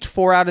 at least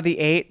 4 out of the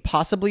 8,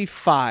 possibly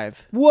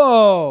 5.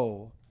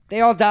 Whoa!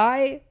 They all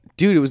die?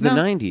 Dude, it was the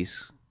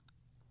 '90s.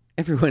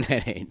 Everyone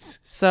had AIDS.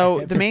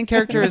 So the main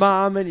character is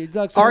Mom and your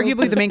ducks.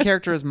 arguably the main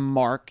character is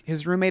Mark.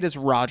 His roommate is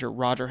Roger.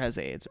 Roger has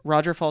AIDS.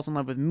 Roger falls in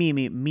love with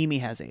Mimi. Mimi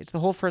has AIDS. The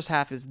whole first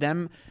half is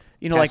them,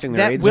 Passing like their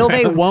that. AIDS Will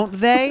they? around. Won't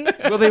they?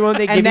 Will they? Won't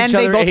they? And give then each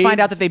they other both find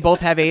out AIDS? that they both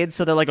have AIDS.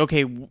 So they're like,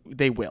 okay,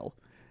 they will.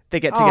 They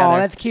get together. Oh,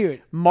 that's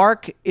cute.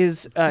 Mark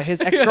is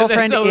his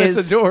ex-girlfriend that's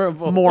is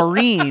adorable.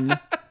 Maureen.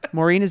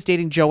 Maureen is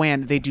dating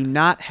Joanne. They do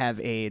not have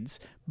AIDS,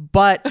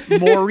 but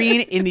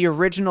Maureen in the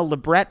original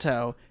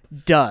libretto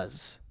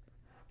does.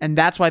 And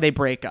that's why they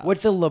break up.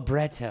 What's a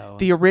libretto?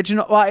 The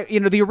original,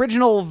 the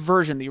original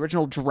version, the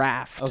original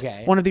draft.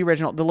 Okay. One of the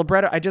original, the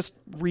libretto. I just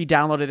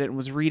re-downloaded it and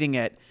was reading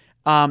it.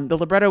 The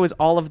libretto is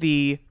all of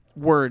the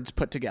words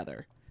put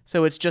together,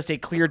 so it's just a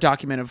clear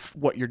document of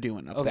what you're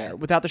doing up there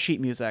without the sheet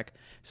music.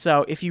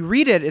 So if you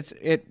read it, it's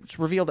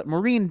revealed that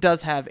Maureen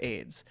does have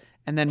AIDS.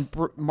 And then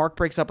Mark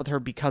breaks up with her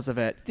because of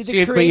it. Did So the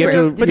you- but you have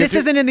creator- to- But this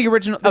isn't in the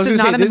original. This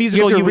is not in the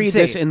musical. You You have to would read see.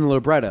 this in the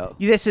libretto.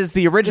 This is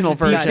the original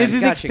version. This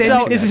is Gotcha, extended.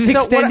 gotcha. This is So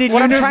extended.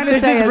 what I'm trying to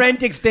this say is is-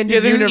 Rent extended Yeah,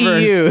 this is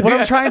universe. EU. What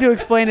I'm trying to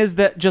explain is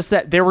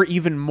that there were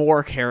even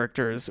more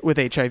characters with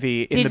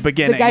HIV in Did the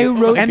beginning. the guy who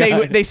wrote- and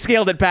they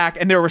scaled it back,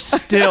 and there were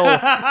still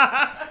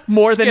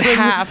more than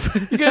half.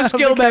 You gotta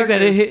scale back the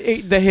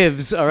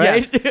HIVs, all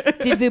right? Yes.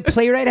 Did the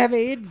playwright have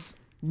AIDS?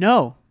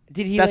 No,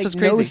 Did he That's like, what's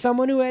crazy. know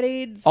someone who had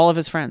AIDS? all of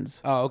his friends.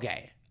 Oh,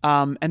 okay.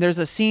 And there's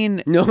a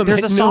scene. No, there's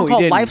a no, song he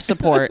called didn't. "Life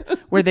Support"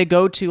 where they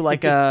go to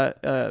like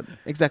a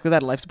exactly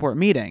that, a life support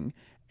meeting,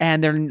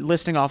 and they're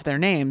listing off their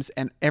names,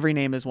 and every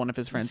name is one of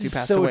his friends This who is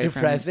passed so away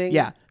depressing.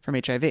 from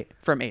HIV,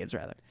 from AIDS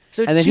rather.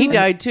 So And then he two-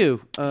 died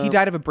too. He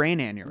died of a brain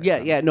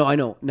aneurysm. Yeah, no, I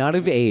know. Not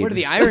of AIDS. What are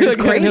the irony? Which is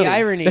crazy. The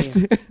irony.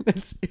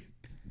 That's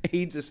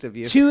AIDSist of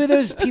you. Two of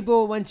those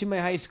people went to my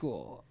high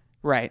school.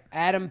 Right.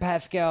 Adam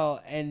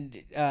Pascal and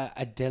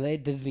Adele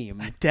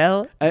Dazeem.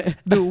 Adele,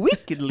 the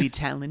wickedly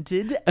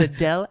talented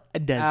Adele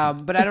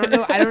Dazeem. But I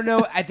don't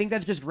know. I think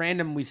that's just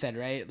random. We said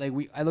right. Like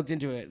I looked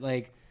into it.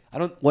 Like I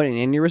don't. What, an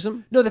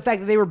aneurysm? No, the fact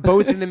that they were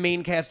both in the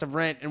main cast of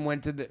Rent and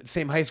went to the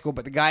same high school,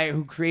 but the guy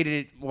who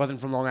created it wasn't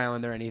from Long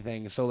Island or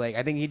anything. So like,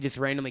 I think he just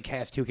randomly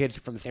cast two kids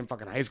from the same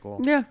fucking high school.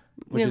 Yeah.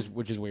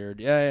 which is weird.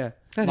 Yeah.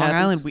 That Long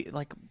happens.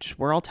 Island,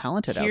 we're all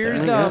talented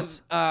Here's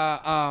out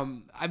there.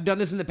 I've done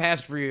this in the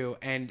past for you,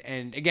 and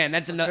again,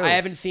 that's another. I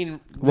haven't seen.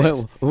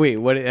 What, wait,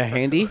 what? A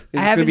handy? This I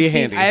is haven't gonna be a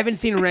seen. handy. I haven't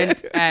seen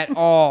Rent at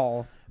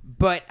all,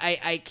 but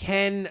I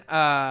can.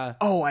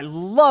 Oh, I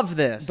love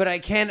this. But I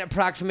can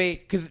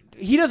approximate because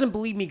he doesn't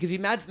believe me because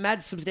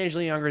Matt's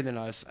substantially younger than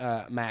us,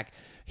 Mac.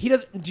 He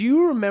does. Do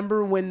you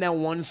remember when that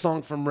one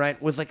song from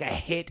Rent was like a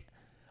hit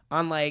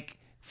on like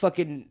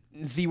fucking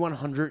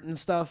Z100 and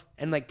stuff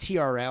and like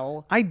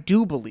TRL? I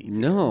do believe.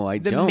 No, I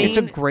don't. main- It's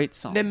a great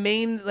song. The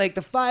main, like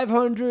the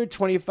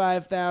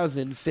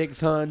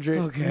 525,600.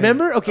 Okay.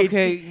 Remember?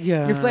 Okay,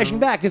 yeah. You're flashing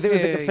back because it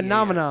was like Yeah, a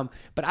phenomenon.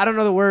 But I don't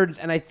know the words,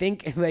 and I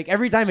think like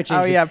every time it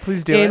changes. Oh, yeah,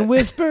 please do in it.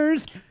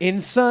 whispers,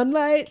 in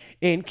sunlight,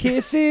 in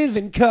kisses,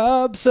 in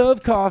cups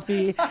of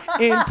coffee,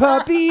 in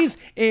puppies,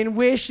 in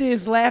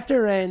wishes,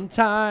 laughter, and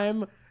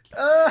time.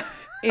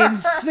 In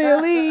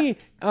silly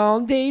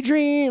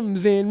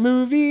daydreams, in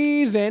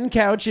movies and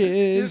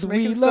couches, we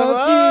making stuff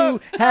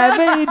love to have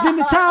AIDS in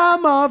the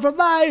time of our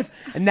life,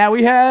 and now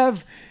we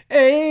have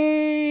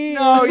AIDS.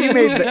 No, you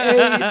made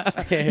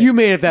the AIDS. You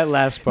made it that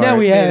last part. Now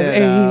we have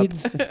Made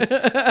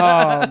it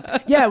up.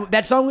 AIDS. Yeah,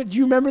 that song. Do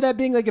you remember that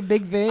being like a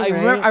big thing?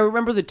 I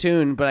remember the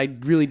tune, but I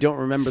really don't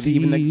remember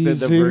even the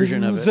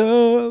version of it.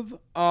 Seasons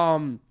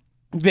of,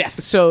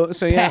 Beth. So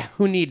yeah. Peh,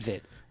 who needs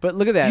it? But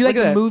look at that. You look like at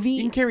the that. movie?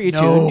 You can carry a No.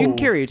 tune. You can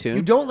carry a tune.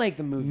 You don't like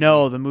the movie.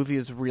 No, the movie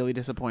is really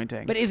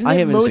disappointing. But isn't I it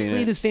haven't seen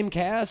mostly it. the same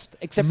cast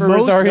except for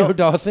Most- Rosario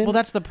Dawson? Well,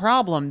 that's the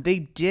problem. They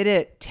did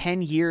it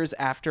 10 years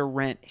after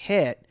Rent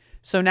hit.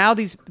 So now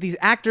these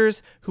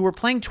actors who were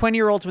playing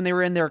 20-year-olds when they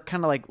were in their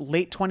kind of like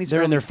late 20s,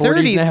 They're in early their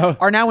 40s now.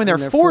 are now in their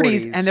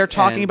 40s, and they're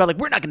talking and- about like,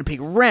 we're not going to pay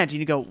rent. And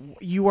you go,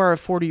 you are a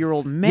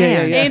 40-year-old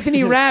man. yeah.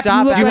 Anthony Rapp,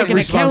 Stop you look acting like have an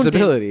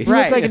responsibilities. accountant. You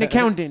look Right. like an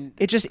accountant.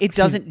 It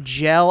doesn't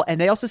gel,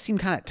 and they also seem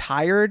kind of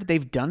tired.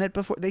 They've done it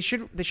before. They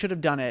should have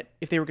done it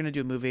if they were going to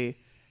do a movie.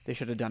 They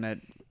should have done it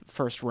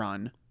first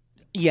run.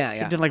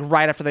 Yeah. Did like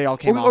right after they all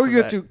came off. Or you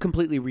of have it. to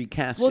completely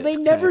recast Well, it. they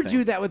kind never of thing.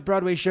 do that with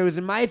Broadway shows,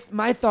 and my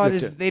thought You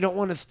have is to- they don't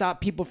want to stop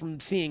people from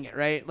seeing it,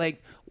 right?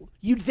 Like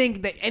you'd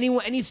think that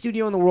any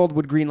studio in the world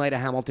would greenlight a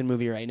Hamilton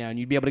movie right now, and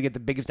you'd be able to get the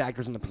biggest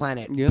actors on the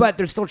planet. Yeah. But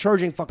they're still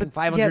charging fucking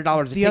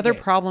 $500. The other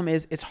problem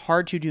is it's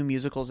hard to do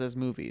musicals as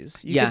movies.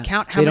 You Yeah, can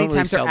count how they many don't really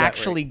times they're sell that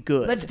actually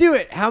good. Let's do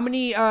it. How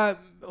many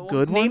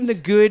Good name ones? the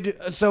good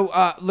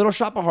Little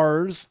Shop of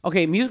Horrors.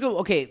 Okay, musical.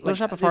 Okay, Little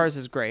Shop of Horrors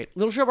is great.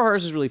 Little Shop of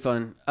Horrors is really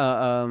fun.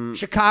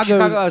 Chicago.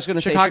 I was going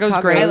to say Chicago's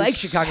Chicago. great. I like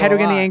Chicago Hedwig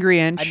a and the lot. Angry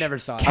Inch. I never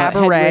saw it.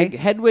 Cabaret.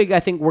 Hedwig, I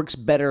think, works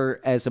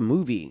better as a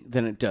movie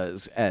than it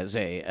does as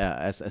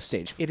a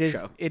stage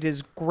show. It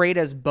is great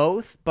as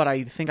both, but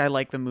I think I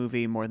like the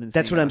movie more than.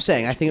 That's seeing what it I'm on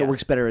saying. I stage. think it Yes.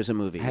 works better as a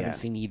movie. I haven't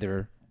seen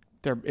either.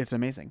 It's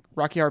amazing.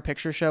 Rocky Horror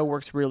Picture Show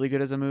works really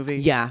good as a movie.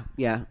 Yeah.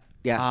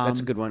 That's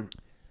a good one.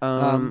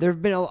 There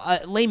have been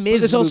Les Mis.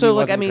 There's also movie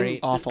like wasn't great.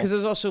 Awful. because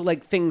there's also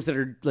like things that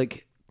are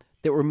like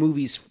that were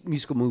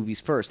musical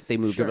movies first. That they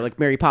moved over, like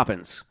Mary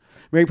Poppins.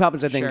 Mary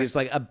Poppins, I think, is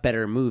like a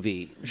better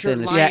movie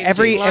than a Lion King.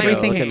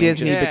 everything King.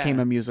 Disney Yeah. became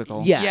a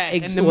musical. Yeah,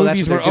 and the well, that's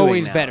movies what were they're doing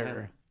always now.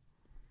 better,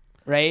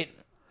 right?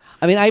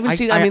 I mean, I haven't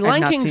seen. I mean,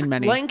 I've not seen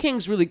many. Lion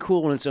King's really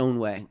cool in its own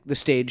way. The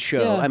stage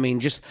show. Yeah. I mean,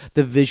 just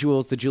the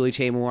visuals, the Julie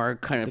Taymor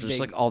kind of just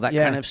like all that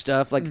kind of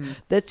stuff. Like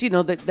that's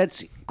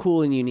that's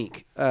cool and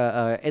unique.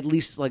 At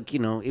least like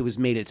it was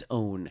made its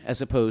own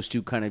as opposed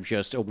to kind of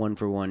just a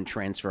 1-for-1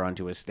 transfer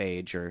onto a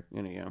stage or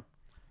you know.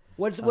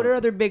 What are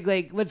other big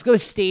let's go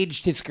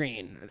stage to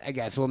screen, I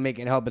guess will make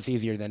it help us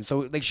easier then.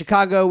 So like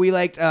Chicago, we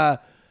liked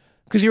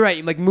because you're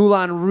right, like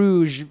Moulin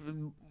Rouge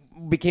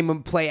became a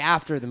play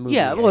after the movie.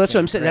 Yeah, well, that's what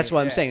I'm saying. Right? That's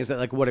what I'm saying is that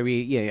like what are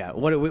we? Yeah.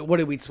 What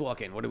are we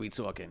talking? What are we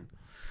talking?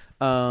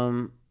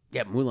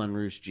 Yeah, Moulin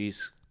Rouge.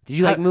 Jeez, Did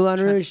you like Moulin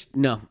Rouge?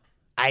 no,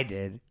 I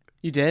did.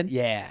 You did?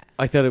 Yeah,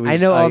 I thought it was. I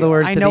know all the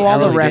words. I to know all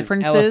the Elephant-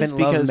 references Elephant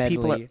Love because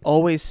people Medley. are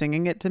always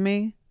singing it to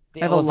me.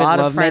 The I have a Elephant lot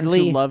Love of friends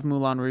Medley? who love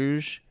Moulin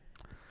Rouge.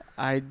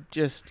 I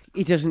just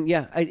It doesn't.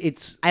 Yeah,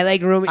 it's. I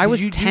like Romeo. I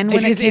was 10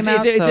 when it came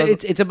out. so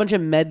It's a bunch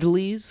of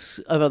medleys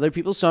of other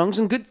people's songs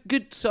and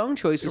good song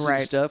choices and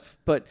Right. stuff.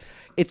 But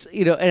it's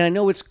and I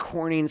know it's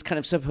corny and it's kind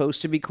of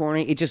supposed to be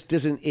corny. It just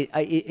doesn't.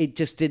 It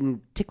just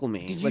didn't tickle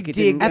me. you Like it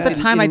dig didn't, at the it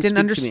time I speak didn't to me.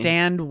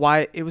 understand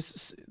why it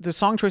was. The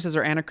song choices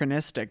are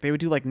anachronistic. They would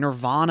do like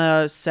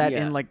Nirvana set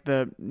Yeah. in like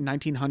the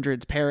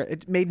 1900s.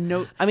 It made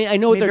no. I mean, I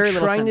know what made they're very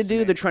little trying to sense do.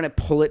 me. They're trying to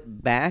pull it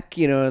back,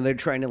 and they're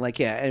trying to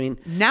I mean,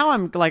 Now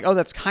I'm like, oh,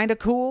 that's kind of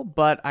cool,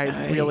 but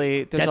I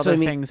really there's that's other what I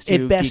mean. things to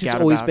At best, geek it's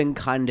out always about. been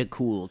kind of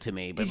cool to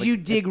me. But Did you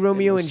dig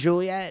Romeo and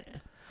Juliet?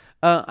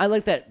 I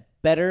like that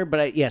better, but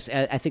I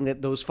think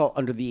that those fall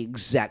under the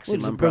exact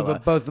same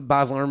umbrella. Both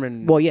Baz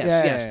Luhrmann. Well, yes,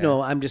 Yeah, yes. yeah.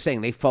 No, I'm just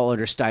saying they fall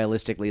under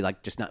stylistically,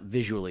 like just not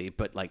visually,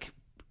 but like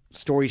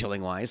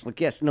storytelling wise. Like,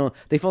 yes, no,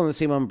 they fall in the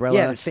same umbrella.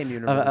 Yeah, the same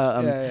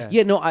universe.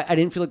 Yeah, no, I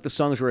didn't feel like the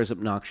songs were as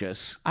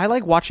obnoxious. I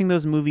like watching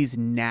those movies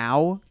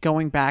now,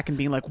 going back and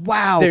being like,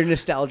 wow, They're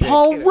nostalgic.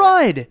 Paul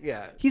Rudd.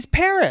 Yeah. He's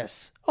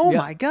Paris. Oh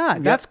Yep. my God,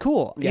 Yep. that's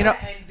cool. Yeah. You know,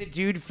 And the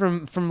dude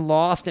from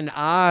Lost and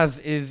Oz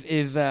is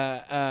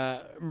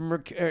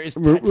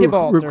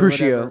Tybalt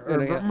Mercutio.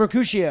 or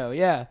Mercutio,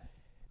 yeah.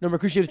 No,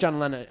 Mercutio's John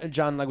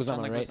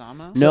Leguizamo, right?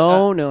 Leguizamo?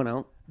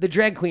 No. The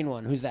drag queen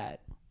one. Who's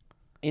that?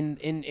 In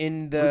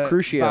the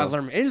Mercutio. Baz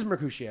Luhrmann. It is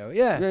Mercutio.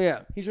 Yeah. Yeah.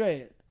 He's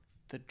right.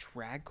 The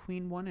drag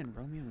queen one in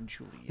Romeo and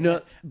Juliet.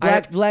 No,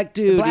 black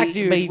dude. black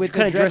dude but he with the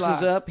kind of dresses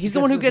dreadlocks. up. He's He the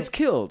one who dresses gets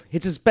killed.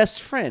 It's his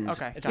best friend.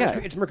 Okay, yeah.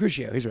 It's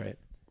Mercutio. He's right.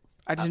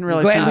 I didn't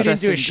realize glad he was we didn't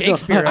dressed do a in-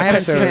 Shakespeare I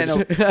haven't seen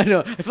episode. it. I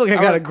know. I feel like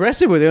I got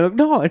aggressive with it.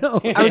 No, I know.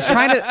 I was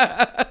trying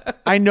to.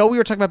 I know we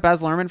were talking about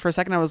Baz Luhrmann for a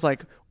second. I was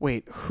like,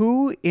 wait,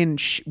 who in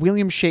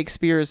William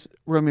Shakespeare's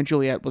Romeo and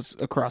Juliet was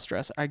a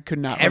crossdresser? I could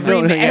not.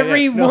 remember.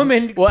 Every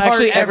woman. Well, part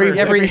actually, ever.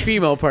 every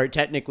female part,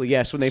 technically,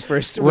 yes. When they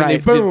first when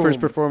Right. they did Boom. first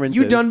performances,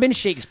 You done been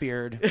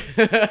Shakespeare'd.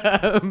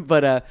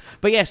 but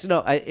yes,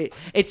 no.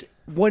 It's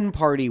one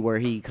party where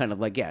he kind of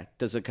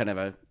does a kind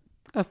of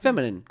a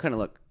feminine kind of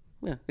look.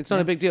 Yeah, it's not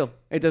a big deal.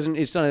 It doesn't.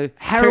 It's not a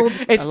Harold-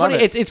 It's I love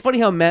funny. it. It's funny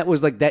how Matt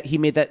was like that. He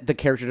made that the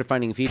character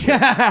defining feature.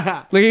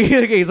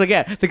 He's like,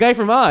 yeah, the guy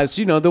from Oz.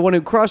 The one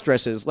who cross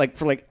dresses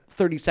for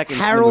 30 seconds.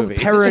 Harold in the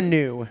movie.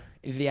 Perrineau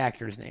is the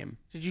actor's name.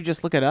 Did you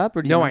just look it up?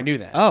 Or do No, you I knew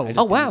that. Oh, I just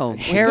Oh wow,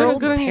 Harold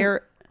Good on you.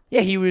 Per.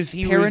 Yeah, he was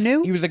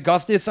Perrineau?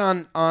 Augustus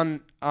on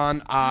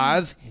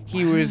Oz.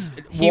 He was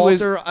He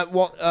was- Walter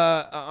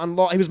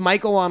on He was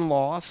Michael on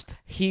Lost.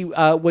 He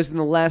was in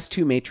the last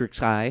two Matrix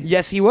High.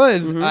 Yes, he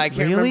was. I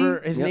can't Really?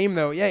 remember his Yep. name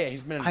though. Yeah,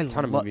 he's been in a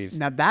ton of movies.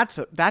 Now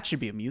that should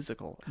be a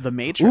musical. The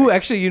Matrix. Ooh,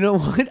 actually, you know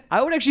what?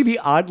 I would actually be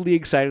oddly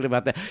excited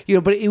about that.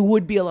 But it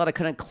would be a lot of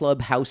kind of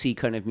club housey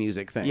kind of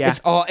music thing. Yeah.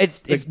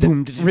 It's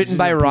boom, written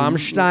by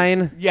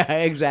Rammstein. Yeah,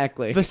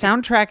 exactly. The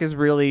soundtrack is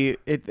really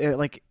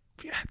like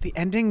the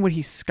ending when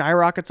he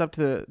skyrockets up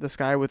to the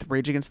sky with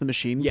Rage Against the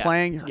Machine Yeah.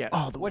 playing. You're Yeah.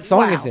 like, oh, What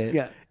song wow. is it?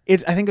 Yeah.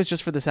 I think it was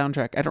just for the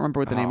soundtrack. I don't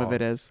remember what the name of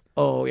it is.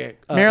 Oh yeah.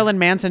 Marilyn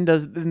Manson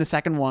does in the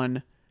second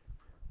one.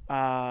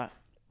 I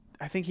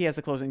think he has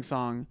the closing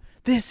song.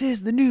 This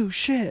is the new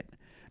shit.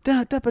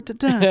 Da, da, ba, da,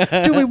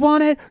 da. Do we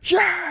want it?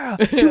 Yeah.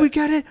 Do we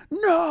get it?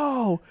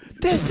 No.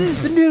 This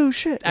is the new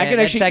shit. I could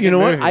that actually, second you know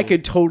what? movie. I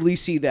could totally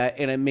see that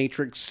in a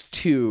Matrix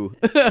 2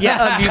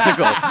 Yes.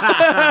 musical.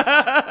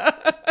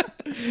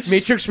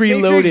 Matrix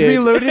Reloaded. Matrix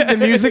Reloaded the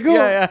musical.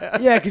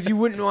 Yeah. because you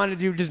wouldn't want to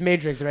do just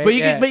Matrix, right? But you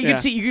Yeah.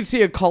 could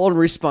see a call and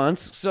response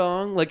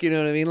song, you know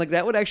what I mean? Like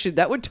that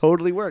would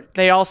totally work.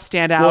 They all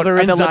stand out Well, they're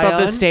at in the lip of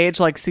the Zion. stage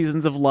like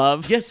Seasons of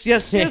Love. Yes.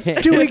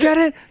 Do we get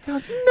it? He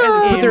goes,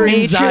 no. But they're in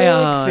Matrix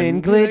Zion.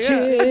 and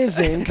glitches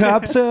and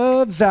cups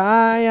of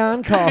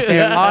Zion coffee.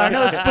 There are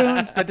no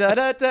spoons.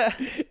 Ba-da-da-da.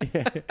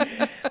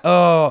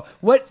 Oh,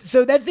 what?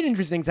 So that's an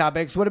interesting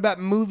topic. So what about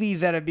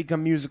movies that have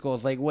become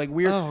musicals? Like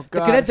weird. Oh,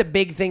 because God. that's a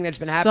big thing that's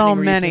been So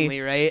happening many.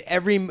 recently,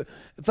 right?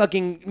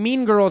 Fucking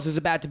Mean Girls is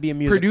about to be a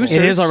musical. Producers.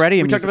 It is already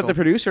a We talked musical. about the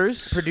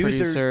producers.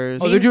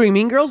 Producers. Oh, they're doing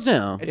Mean Girls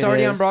now. It's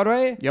already on is.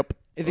 Broadway. Yep.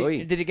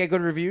 Did it get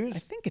good reviews? I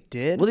think it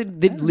did. Well, they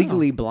did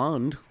Legally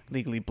Blonde.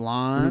 Legally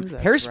Blonde.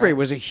 That's Hairspray right.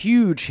 was a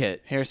huge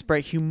hit. Hairspray,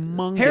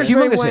 humongous.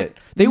 Humongous hit.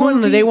 They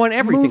won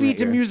everything. Movie that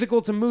to year.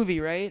 musical to movie,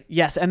 right?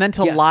 Yes, and then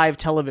to Yes. live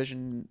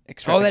television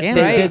extravaganza.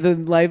 that's They right.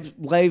 did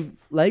the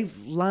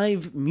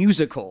live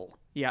musical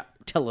Yeah.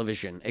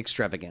 television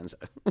extravaganza.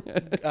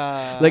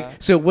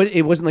 So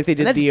it wasn't like they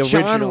did That's the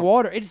original. John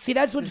Waters. See,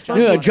 that's what's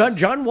funny. Yeah,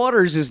 John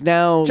Waters is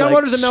now John like,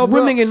 Waters and Mel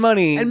swimming Brooks. in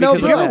money. And Mel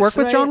because of Brooks, that. work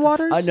with right? John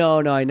Waters? No,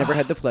 I never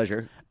had the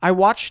pleasure. I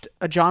watched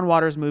a John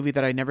Waters movie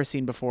that I'd never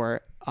seen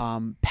before,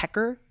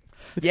 Pecker,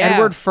 with Yeah.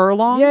 Edward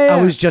Furlong. Yeah,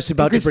 I was just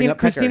about to bring up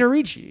Pecker. Christina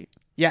Ricci.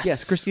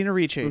 Yes, Christina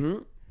Ricci.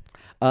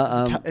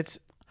 It's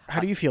how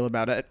do you feel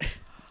about it?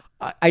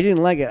 I didn't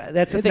like it.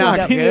 That's the thing. not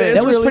That, good. that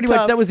It's was really pretty much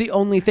tough. that was the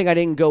only thing I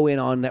didn't go in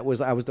on. That was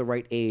I was the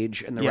right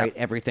age and the Yeah. right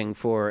everything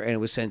for, and it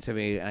was sent to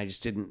me, and I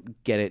just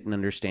didn't get it and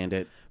understand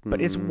it. But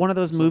it's one of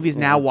those movies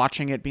now.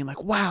 Watching it, being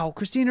like, "Wow,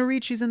 Christina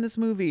Ricci's in this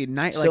movie."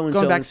 Like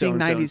So-and-so going back and seeing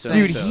so-and-so '90s and stuff.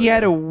 Dude, So, he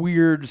had a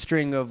weird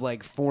string of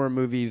like 4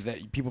 movies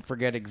that people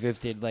forget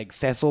existed, like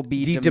Cecil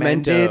B.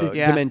 Demented,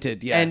 Yeah.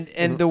 Demented, yeah.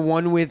 And the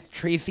one with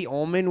Tracy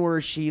Ullman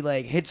where she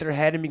like hits her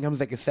head and becomes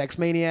like a sex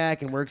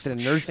maniac and works at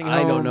a nursing home.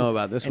 I don't know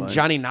about this and one.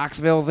 Johnny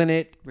Knoxville's in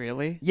it.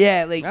 Really?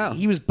 Yeah, like Wow.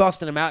 he was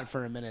busting him out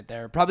for a minute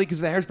there, probably because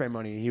of the Hairspray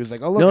money. He was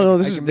like, "Oh look, No, I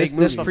this can is make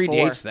this movies."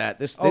 predates that.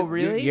 This, Oh,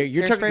 really?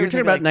 You're Hairspray talking was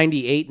maybe about like-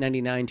 98,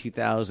 99,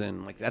 2000.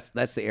 Like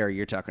that's the era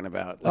you're talking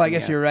about. Oh, I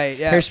guess you're right.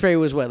 Yeah. Hairspray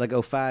was what, like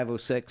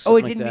 05, 06? Oh, it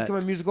something didn't like that.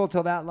 become a musical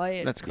till that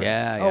light. That's correct.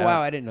 Yeah. Oh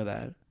wow, I didn't know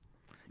that.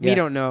 Yeah. Me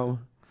don't know.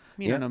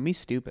 You don't know me,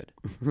 stupid.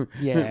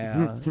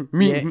 Yeah,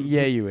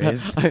 yeah, you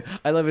is.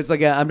 I love it. It's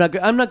like I'm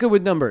not good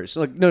with numbers.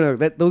 Like no,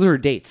 those are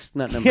dates,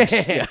 not numbers.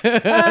 There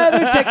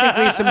are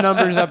technically some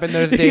numbers up in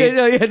those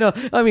dates. No.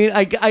 I mean,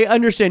 I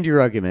understand your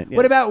argument.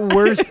 What yes.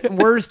 about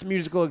worst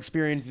musical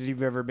experiences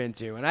you've ever been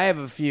to? And I have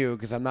a few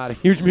because I'm not a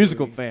huge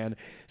musical fan.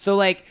 So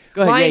like,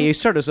 Go ahead. Yeah, Lion- you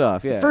start us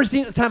off. Yeah. the first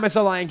time I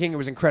saw Lion King, it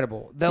was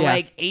incredible. The Yeah.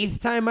 like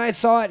 8th time I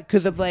saw it,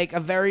 because of like a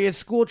various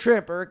school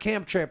trip or a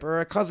camp trip or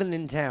a cousin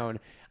in town,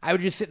 I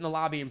would just sit in the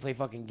lobby and play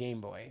fucking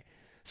Game Boy.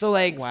 So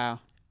like, Wow.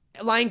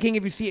 Lion King,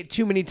 if you see it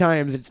too many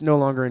times, it's no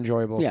longer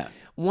enjoyable. Yeah.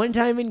 One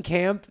time in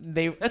camp,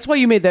 That's why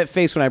you made that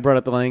face when I brought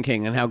up the Lion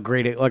King and how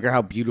great it, like, or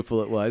how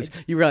beautiful it was.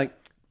 You were like,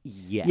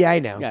 yeah, Yeah, I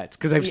know. Yeah, it's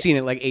because I've seen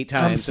it like 8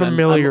 times. and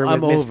familiar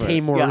I'm with Miss over it.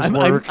 Taymor's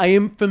Yeah, work. I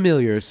am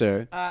familiar,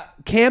 sir.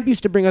 camp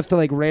used to bring us to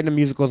like random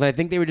musicals. And I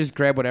think they would just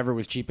grab whatever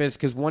was cheapest.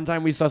 Because one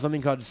time we saw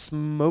something called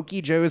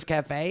Smokey Joe's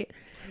Cafe.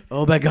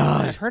 Oh my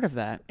God, I've heard of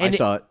that. I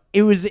saw it.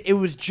 It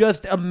was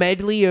just a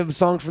medley of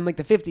songs from like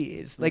the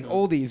 50s, like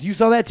oldies. You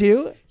saw that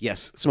too?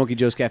 Yes, Smokey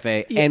Joe's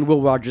Cafe and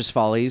Will Rogers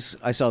Follies.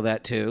 I saw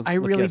that too. I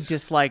Like, really yes.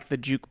 dislike the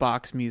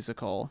jukebox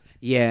musical.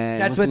 Yeah,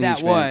 That's I what wasn't a that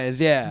huge fan.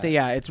 was. Yeah.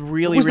 Yeah, it's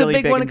really, was the really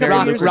big big one and a couple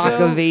very years Rock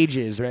ago? of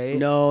Ages, right?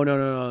 No.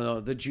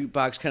 The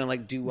jukebox kind of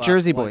like doo-wop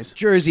Jersey one. Boys.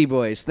 Jersey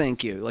Boys.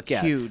 Thank you. Like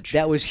yeah, Huge.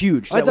 That was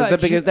huge. I That was the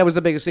thought biggest. That was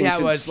the biggest thing Yeah, it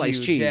since was sliced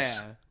huge, cheese.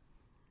 Yeah.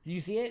 Did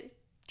you see it?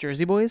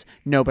 Jersey Boys?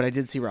 No, but I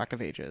did see Rock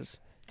of Ages.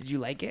 Did you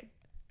like it?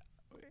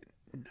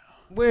 No.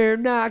 We're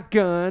not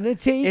gonna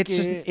take It's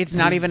just it's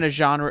not even a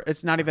genre.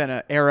 It's not even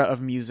an era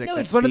of music No,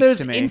 that it's one of speaks those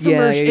to me. inf- Yeah,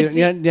 Commercial- you, it's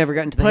you the- never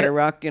got into the Put hair it-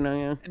 rock, you know.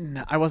 Yeah.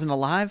 No, I wasn't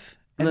alive.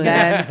 And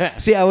then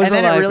See, I was and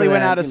then alive it really for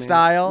went that, out of you know.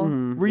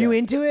 style. Were you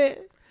into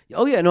it?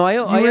 Oh yeah, no, I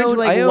were owned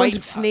like I owned,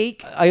 White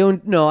Snake? I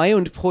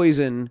owned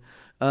Poison,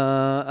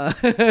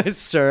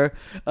 sir,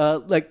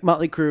 like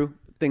Motley Crue,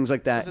 things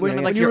like that. Wait a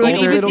minute, like You your were older-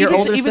 even, your even,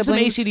 older even some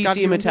siblings AC/DC got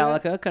you and into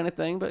that? Metallica kind of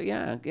thing. But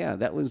yeah,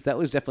 that was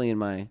definitely in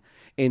my.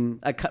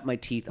 I cut my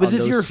teeth. Was on this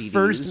those your CDs.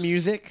 first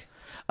music?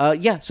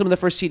 Yeah, some of the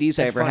first CDs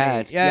I ever Funny.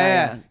 had.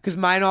 Yeah. Because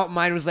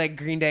mine was like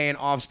Green Day and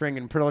Offspring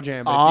and Pearl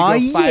Jam. But Aw,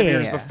 if you go 5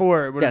 years yeah.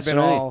 before, it would have That's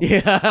been right. all.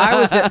 Yeah. I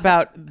was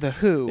about the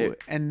Who,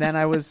 and then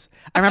I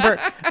remember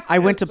I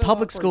went to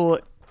public school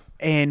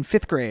in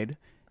 5th grade,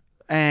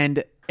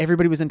 and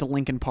everybody was into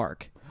Linkin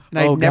Park, and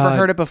I'd Oh, never God.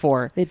 heard it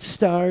before, It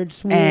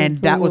starts with and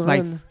that was my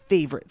one.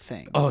 favorite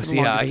thing. Oh, for the see,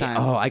 longest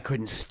time. I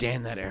couldn't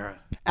stand that era.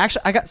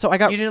 Actually, I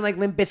got You didn't like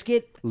Limp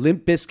Bizkit?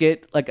 Limp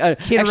Bizkit, like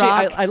Kid actually,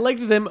 Rock? I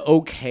liked them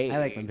okay. I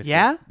like Limp Bizkit.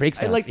 Yeah? Break I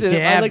stuff. like them.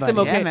 Yeah, I like them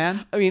buddy. okay, Yeah,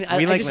 man. I mean, We I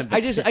like just, Limp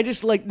I just, Bizkit. I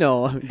just like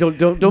no. Don't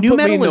New put me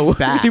metal in is the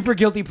back. Super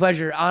guilty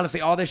pleasure.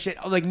 Honestly, all this shit.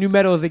 Like new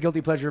metal is a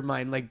guilty pleasure of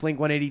mine. Like Blink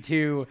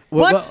 182. What?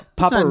 What? That's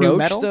Papa not new Roach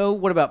metal. though?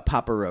 What about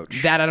Papa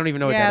Roach? That I don't even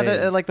know yeah, what that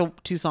is. like the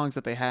 2 songs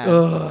that they had.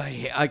 Ugh,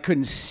 I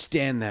couldn't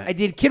stand that. I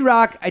did Kid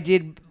Rock. I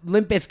did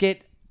Limp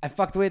Bizkit. I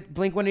fucked with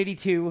Blink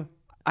 182.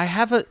 I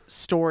have a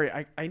story.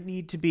 I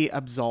need to be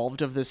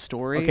absolved of this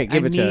story. Okay,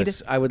 give I it to need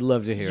us. I would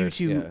love to hear you it.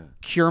 to Yeah.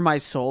 cure my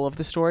soul of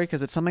the story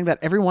because it's something that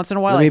every once in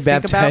a while Let I me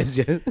think baptize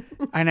about,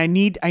 you. and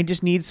I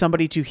just need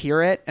somebody to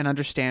hear it and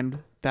understand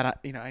that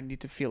I need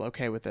to feel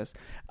okay with this.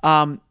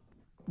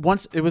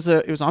 Once it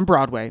was on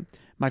Broadway.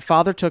 My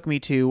father took me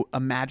to a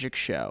magic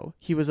show.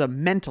 He was a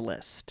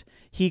mentalist.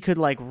 He could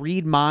like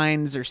read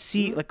minds or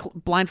see like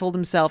blindfold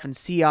himself and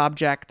see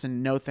objects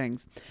and know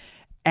things.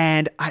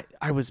 And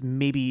I was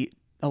maybe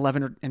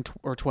 11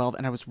 or 12,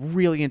 and I was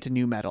really into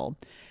new metal.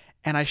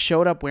 And I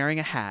showed up wearing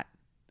a hat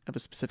of a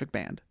specific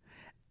band.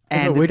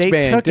 and which they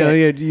band? took No,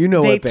 it. you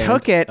know they what band.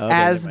 took it Okay,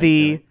 as never mind.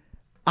 the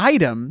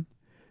item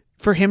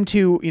for him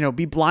to,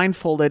 be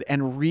blindfolded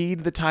and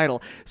read the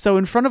title. So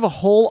in front of a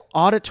whole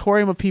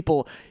auditorium of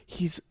people,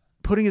 he's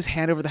putting his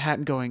hand over the hat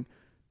and going,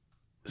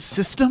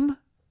 "System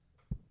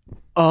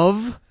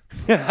of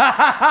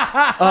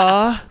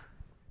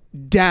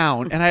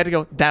Down," and I had to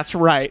go, "That's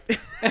right."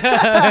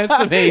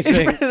 That's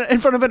amazing. in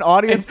front of an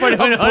audience, Of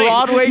an audience.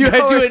 Broadway You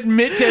had to goers.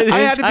 admit to an I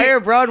had to be- entire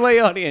Broadway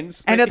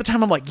audience. And at the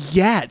time, I'm like,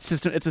 "Yeah, it's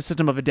a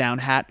System of a Down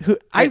hat." Who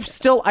I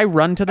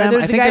run to Are them.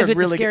 those I the think guys they're with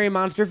really the scary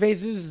monster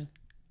faces?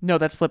 No,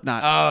 that's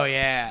Slipknot. Oh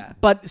yeah.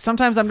 But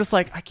sometimes I'm just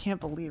like, I can't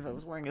believe I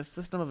was wearing a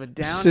System of a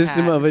Down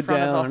System hat of in a front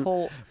Down. a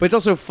whole... But it's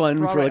also fun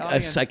for Broadway like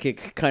audience. a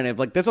psychic kind of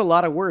like. There's a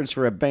lot of words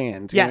for a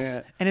band. Yes,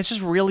 Yeah. and it's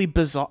just really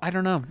bizarre. I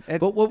don't know.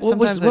 What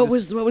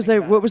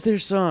was their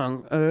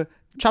song?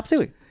 Chop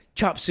Suey?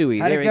 Chop Suey.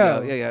 How'd There it we go.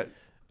 go?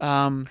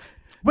 Yeah.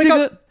 Wake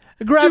up,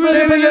 grab If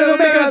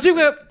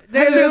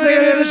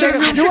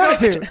you want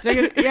to.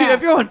 Yeah.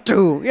 If you want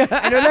to. Yeah.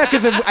 I know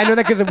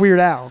that because of Weird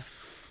Al.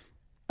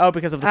 Oh,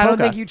 because of the I don't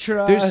polka. think you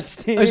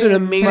trust. There's an in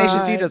amazing-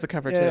 Tenacious my- D does a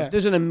cover Yeah. too.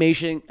 There's an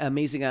amazing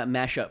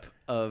mashup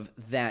of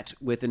that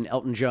with an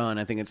Elton John.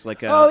 I think it's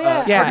like a Oh,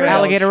 yeah. Yeah, Okay.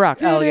 Alligator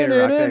Rock. Alligator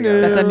Rock. There you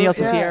go. That's a Neil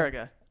Yeah.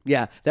 Sierra.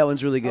 Yeah, that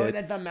one's really Oh, good.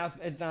 that's on Mouth.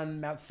 It's on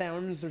Mouth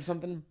Sounds or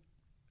something.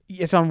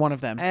 It's on one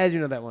of them. I do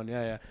know that one.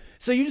 Yeah.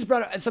 So you just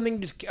brought up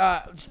something. Just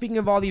speaking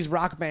of all these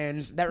rock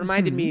bands, that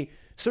reminded me.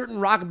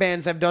 Certain rock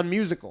bands have done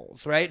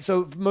musicals, right?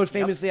 So most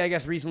famously, I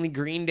guess recently,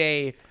 Green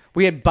Day.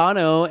 We had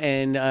Bono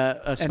and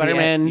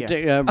Spider-Man yeah.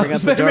 bring up the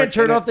Spider-Man dart.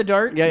 turn off the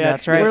dart. Yeah,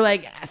 That's right. Where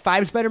like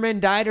 5 Spider-Men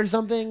died or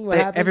something. What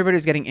happened?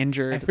 Everybody's getting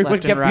injured Everyone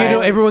left kept- and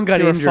right. Everyone got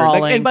They were injured.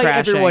 falling, and by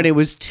crashing. everyone, it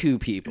was 2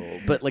 people.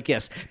 But like,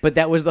 yes, but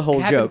that was the whole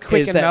happened joke.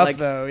 quick is that enough, like,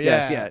 though,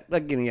 yes,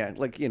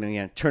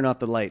 yeah. turn off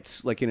the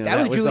lights. Like that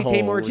was was Julie the whole,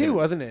 Taymor too,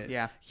 wasn't it?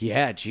 Yeah.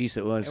 Yeah, jeez,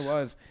 it was. It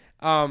was.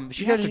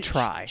 She You have tried to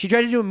try. She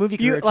tried to do a movie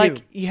You career like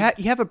too. you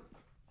have a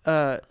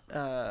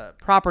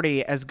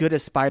property as good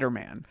as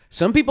Spider-Man.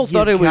 Some people You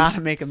thought it was.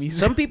 gotta make a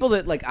musical. Some people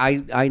that like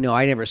I know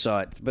I never saw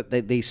it, but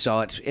they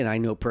saw it, and I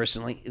know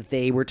personally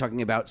they were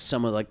talking about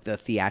some of like the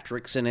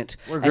theatrics in it.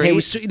 Were And great. he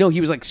was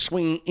he was like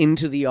swinging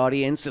into the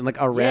audience and like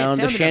around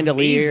the sounded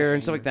chandelier amazing.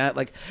 and stuff like that.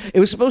 Like it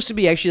was supposed to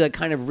be actually like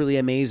kind of really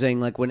amazing,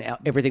 like when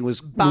everything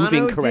was moving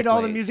Bono correctly. did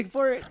all the music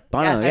for it.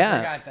 Bono, Yes, yeah. I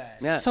forgot that.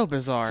 Yeah. So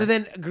bizarre. So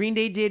then Green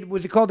Day did.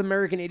 Was it called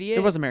American Idiot?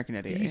 It was American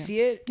Idiot. Did you yeah. see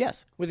it?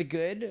 Yes. Was it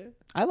good?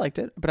 I liked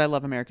it, but I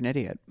love American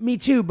Idiot. Me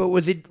too. But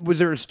was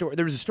there a story?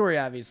 There was a story,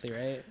 obviously,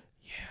 right?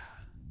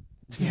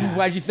 Yeah.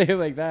 Why'd you say it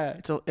like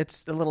that?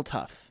 It's a little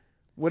tough.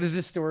 What is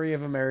the story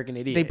of American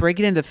Idiot? They break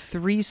it into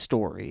 3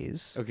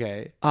 stories.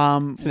 Okay.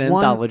 It's an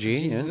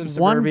anthology. Jesus, Yeah. I'm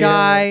One Suburbia.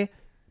 guy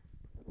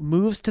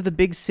moves to the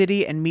big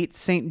city and meets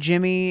St.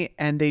 Jimmy,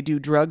 and they do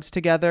drugs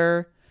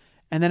together.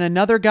 And then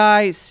another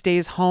guy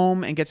stays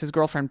home and gets his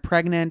girlfriend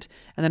pregnant.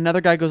 And then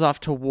another guy goes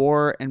off to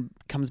war and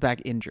comes back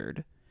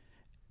injured.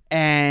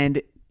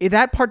 And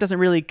that part doesn't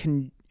really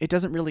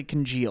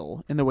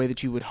congeal in the way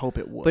that you would hope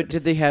it would. But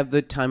did they have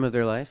the time of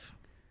their life?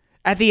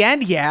 at the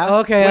end, yeah.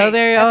 Okay. Wait,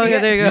 there you go.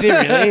 Did they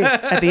really?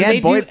 At the Did end,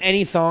 they boy. do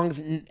any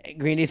songs,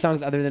 Green Day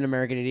songs, other than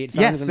American Idiot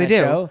songs? Yes, in they that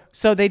do. Show?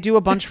 So they do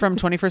a bunch from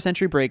 21st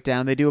Century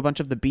Breakdown. They do a bunch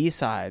of the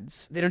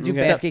B-sides. They don't do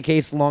Okay. Basket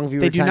Case, Longview.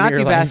 They or do Time not of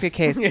do Your Life. Basket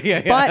Case.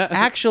 But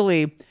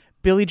actually,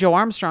 Billy Joe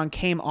Armstrong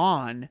came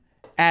on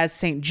as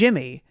St.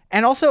 Jimmy.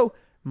 And also,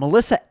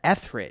 Melissa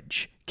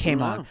Etheridge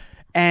came on.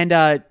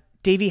 And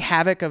Davey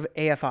Havoc of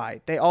AFI.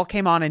 They all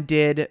came on and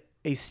did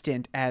a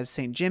stint as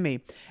St.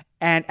 Jimmy.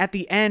 And at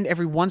the end,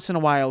 every once in a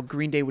while,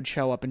 Green Day would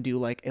show up and do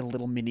like a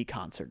little mini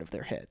concert of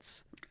their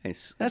hits.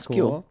 Nice. That's cool.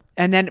 cool.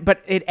 And then,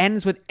 but it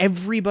ends with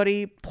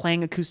everybody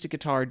playing acoustic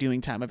guitar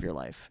doing Time of Your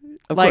Life.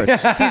 Of like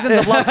course. Seasons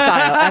of Love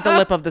style at the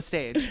lip of the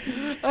stage.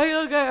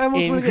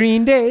 In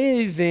Green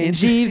Days, in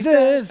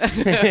Jesus.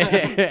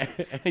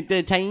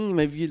 The time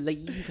of your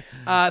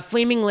life.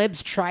 Flaming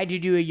Lips tried to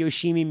do a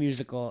Yoshimi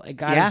musical. It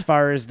got Yeah? as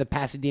far as the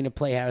Pasadena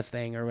Playhouse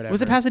thing or whatever.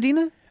 Was it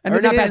Pasadena? I Or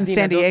mean, not they did it in Pasadena,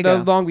 San Diego.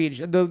 The Long Beach.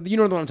 You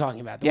know what I'm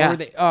talking about. The Yeah. one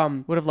where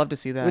they, Would have loved to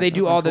see that. where they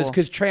do That'd all been those, cool.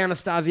 because Trey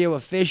Anastasio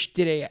of Fish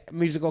did a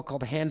musical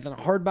called Hands on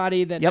a Hard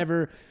Body that Yep.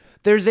 never.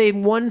 There's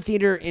one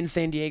theater in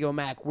San Diego,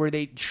 Mac, where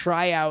they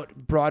try out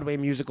Broadway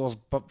musicals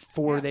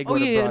before they go Oh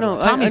to yeah, Broadway.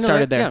 no. Tommy I know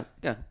started that.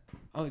 there. Yeah.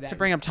 Oh, that. To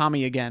bring up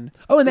Tommy again.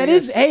 Oh, and that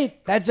is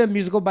that's a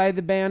musical by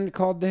the band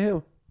called The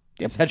Who.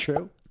 Is that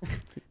true?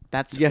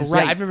 That's Yes.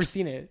 right. Yeah, I've never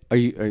seen it. Are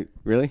you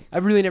really?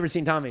 I've really never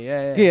seen Tommy.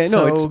 Yeah. Yeah,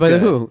 no, it's so by the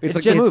good. Who. It's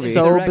like just a movie.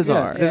 so direct-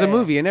 bizarre. There's a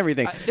movie and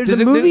everything. there's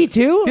a movie,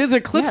 too? There's a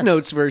Cliff Yes.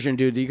 Notes version,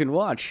 dude. That you can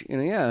watch.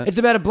 Yeah. It's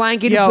about a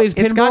blanket Yo, who plays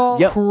it's pinball.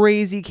 got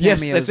crazy yes,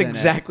 cameos that's in it.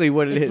 exactly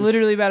what it It's is.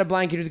 literally about a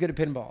blanket who's good at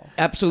pinball.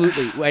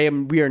 Absolutely.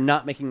 We are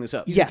not making this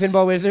up. He's Yes. a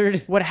pinball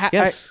wizard. What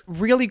Yes.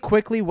 really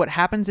quickly, what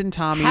happens in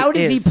Tommy How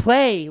does is he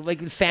play?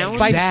 Like sound?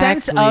 by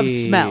sense of Exactly.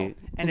 smell.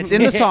 And it's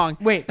in the song.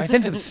 Wait, by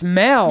sense of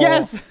smell.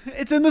 Yes,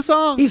 it's in the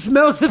song. He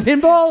smells the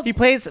pinballs? He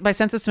plays by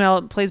sense of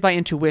smell, plays by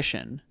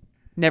intuition.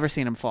 Never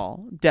seen him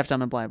fall. Deaf,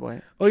 dumb, and blind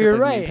boy. Oh, you're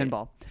plays right.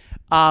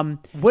 Pinball.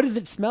 What does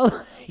it smell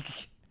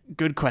like?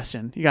 Good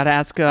question. You got to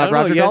ask I don't know,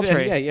 Roger you have to-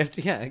 Daltrey. Yeah, you have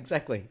to. Yeah,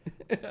 exactly.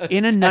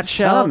 In a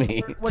nutshell,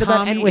 Tommy. What about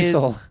Tommy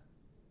Entwistle? is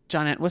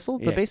John Entwistle,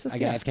 the Yeah, bassist. I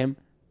can ask him.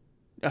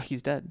 Oh,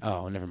 he's dead.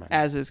 Oh, never mind.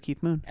 As is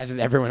Keith Moon. As is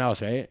everyone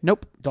else, right?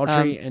 Nope.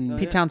 Daltrey and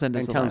Pete Townsend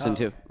is And alive. Townsend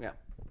too. Yeah.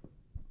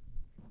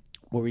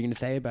 What were you going to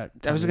say about?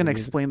 I was Tommy going to the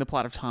music? explain the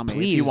plot of Tommy if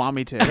Please. you want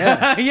me to.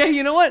 yeah,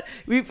 you know what?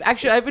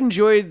 I've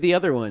enjoyed the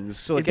other ones.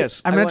 So I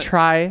guess I'm going to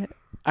try.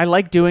 I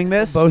like doing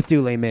this. Both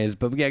do Les Mis,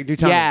 but we got to do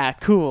Tommy. Yeah,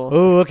 cool.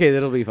 Oh, okay,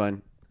 that'll be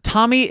fun.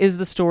 Tommy is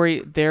the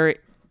story.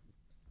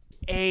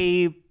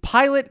 A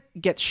pilot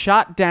gets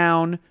shot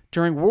down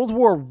during World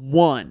War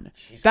One.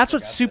 That's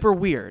what's super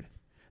weird.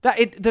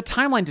 The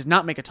timeline does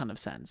not make a ton of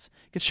sense.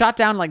 Gets shot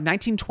down in like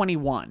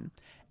 1921,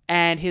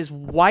 and his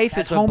wife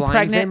is what home blinds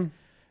pregnant. him?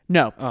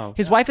 No, Oh.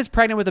 his wife is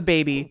pregnant with a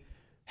baby.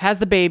 Has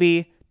the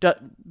baby.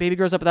 Baby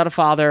grows up without a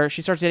father.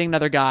 She starts dating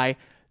another guy.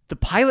 The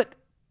pilot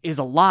is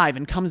alive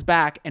and comes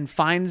back and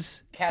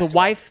finds the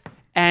wife.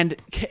 And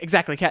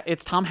exactly,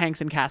 it's Tom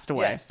Hanks in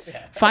Castaway. Yes,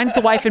 yeah. Finds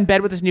the wife in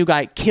bed with this new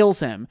guy, kills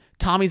him.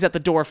 Tommy's at the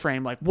door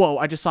frame, like, whoa,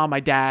 I just saw my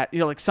dad,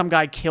 like some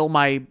guy kill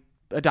my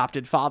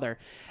adopted father.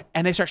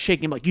 And they start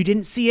shaking him like, you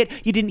didn't see it,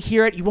 you didn't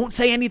hear it, you won't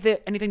say anything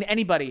to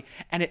anybody.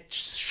 And it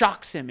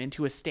shocks him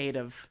into a state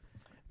of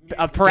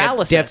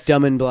paralysis. Deaf,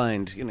 dumb, and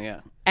blind.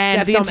 Yeah. And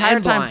Deaf, the dumb, entire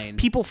and time, blind.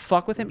 people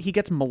fuck with him. He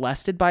gets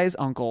molested by his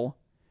uncle.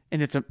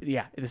 And this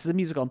is a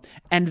musical.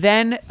 And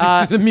then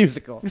This is a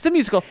musical. it's a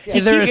musical.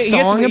 Is there a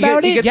song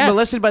about He it? gets Yes.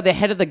 molested by the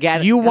head of the It's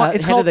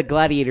head called- of the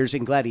gladiators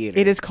in Gladiator.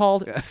 It is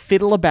called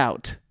Fiddle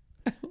About.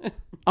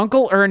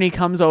 Uncle Ernie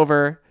comes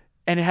over,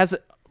 and it has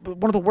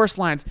one of the worst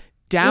lines: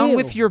 "Down Ew.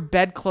 with your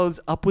bedclothes,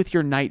 up with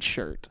your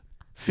nightshirt.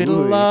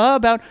 Fiddle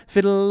about,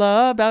 fiddle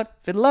about,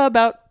 fiddle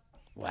about.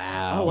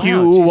 Wow. wow, You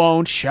jeez.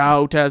 won't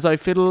shout as I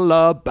fiddle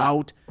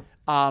about."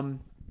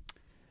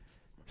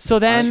 So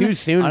then, Too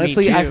soon.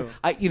 Honestly, me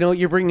too.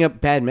 you're bringing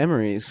up bad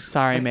memories.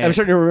 Sorry, mate. I'm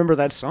starting to remember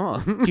that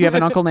song. do you have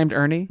an uncle named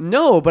Ernie?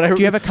 No, but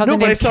Do you have a cousin No,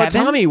 but I named saw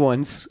Kevin? Tommy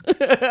once.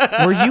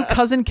 Were you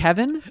cousin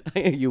Kevin?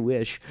 You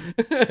wish.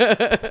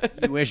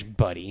 You wish,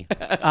 buddy.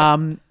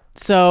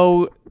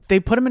 So they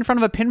put him in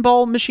front of a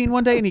pinball machine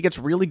one day, and he gets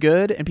really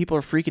good, and people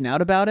are freaking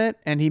out about it,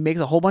 and he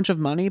makes a whole bunch of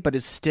money, but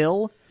is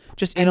still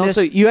just in And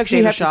also, this you actually state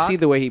of have to shock. see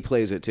the way he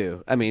plays it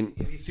too. I mean,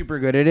 He's super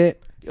good at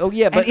it. oh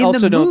yeah, but And in also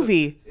the no-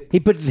 movie, He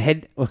puts his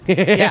head.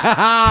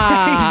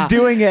 he's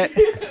doing it.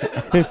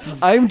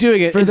 I'm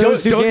doing it. For and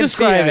those who don't can't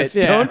describe see it. us,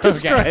 yeah. Don't Okay.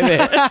 describe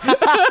it.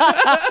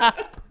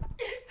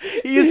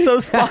 He is so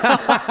spot.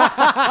 That's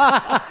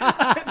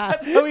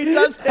how he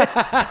does it.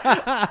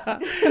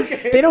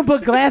 They don't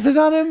put glasses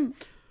on him.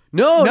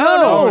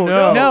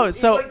 No.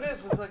 So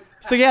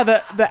yeah,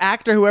 the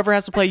actor, whoever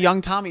has to play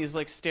young Tommy, is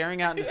like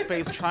staring out into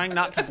space, trying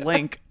not to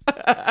blink.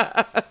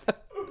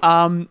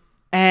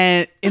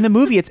 And in the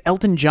movie, it's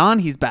Elton John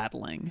he's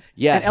battling.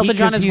 Yeah, and Elton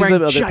John 'cause is he's wearing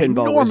the other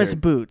pinball ginormous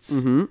wizard.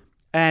 boots,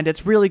 and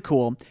it's really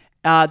cool.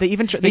 They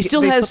even He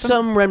still has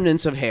some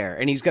remnants of hair,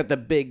 and he's got the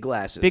big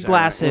glasses. big All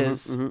right.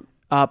 glasses,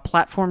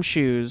 platform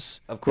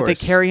shoes. Of They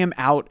course. carry him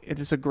out. It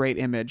is a great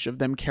image of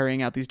them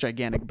carrying out these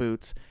gigantic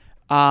boots.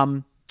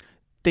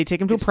 They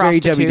take him to It's a very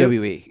prostitute.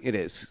 WWE. It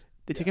is.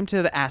 They take him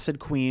to the acid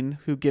queen,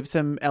 who gives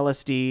him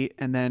LSD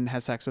and then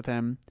has sex with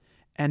him.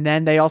 And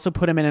then they also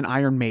put him in an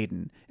Iron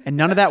Maiden, and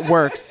none of that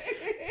works.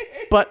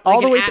 But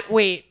all the way,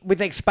 wait, with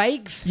like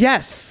spikes?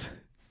 yes,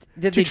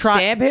 Did to they try-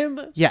 stab him?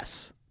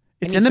 yes,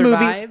 it's And in he the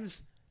movie.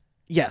 survives?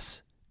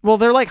 Yes. Well,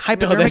 they're like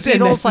hypodermic that's,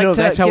 needles, like to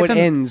that's how give it him-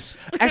 ends.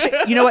 Actually,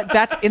 you know what?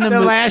 That's in the, The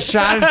movie. last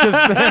shot is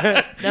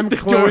just them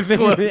closing.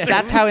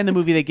 That's how in the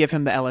movie they give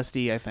him the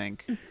LSD. I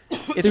think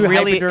it's Through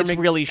really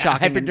hypodermic-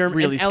 shocking, and hypodermic-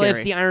 really and scary.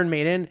 LSD Iron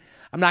Maiden.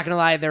 I'm not gonna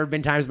lie. There have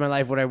been times in my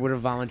life when I would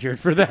have volunteered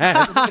for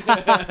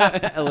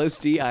that.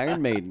 LSD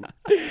Iron Maiden.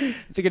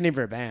 It's a good name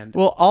for a band.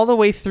 Well, all the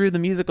way through the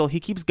musical, he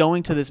keeps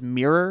going to this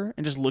mirror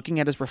and just looking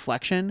at his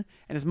reflection.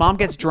 And his mom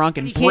gets drunk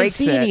and He can't breaks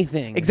see it.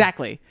 anything.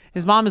 Exactly.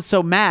 His mom is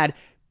so mad,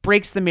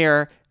 breaks the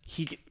mirror.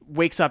 He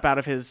wakes up out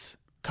of his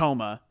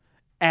coma,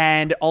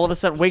 and all of a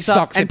sudden wakes up,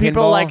 Sucks and at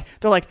people are pinball. like,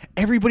 they're like,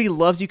 everybody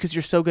loves you because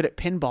you're so good at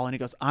pinball. And he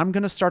goes, I'm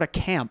gonna start a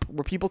camp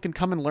where people can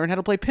come and learn how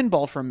to play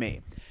pinball from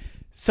me.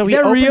 So he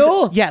that opens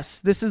real? it- Yes,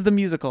 this is the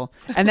musical.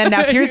 And then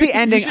now here's the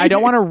ending. I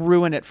don't want to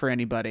ruin it for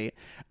anybody.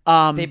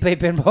 They play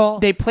pinball.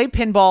 They play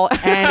pinball,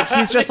 and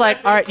he's just like,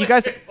 all right, you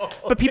guys.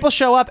 But people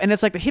show up, and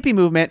it's like the hippie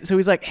movement. So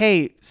he's like,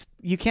 hey,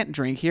 you can't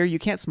drink here. You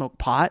can't smoke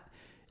pot.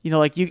 You know,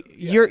 like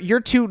you're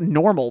too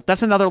normal.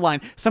 That's another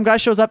line. Some guy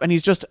shows up, and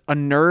he's just a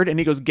nerd, and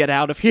he goes, get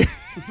out of here.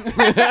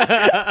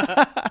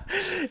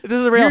 This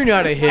is real. You're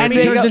not a hippie. And He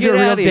they turns go, into a "Get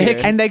real outta dick.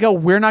 here." and they go,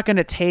 we're not going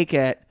to take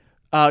it.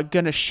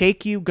 Gonna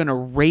shake you. Gonna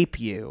rape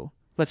you.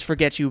 Let's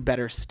forget you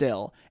better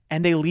still.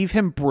 And they leave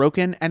him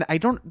broken. And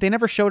they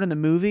never showed in the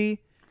movie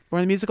or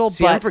in the musical.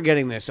 See, but I'm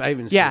forgetting this. I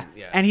haven't yeah.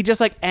 seen it. And he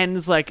just like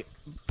ends like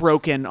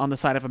broken on the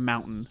side of a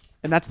mountain.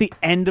 And that's the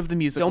end of the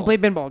musical. Don't play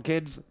pinball,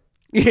 kids.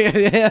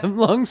 Yeah.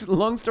 Long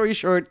story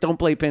short, don't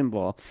play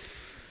pinball.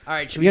 All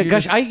right, should we Yeah, do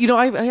gosh, this?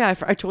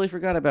 I totally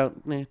forgot about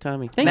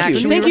Tommy. Thank Matt, you.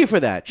 should we Thank re- you for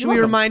that. Should You're we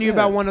welcome. remind you Yeah.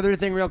 about one other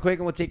thing real quick,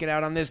 and we'll take it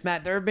out on this,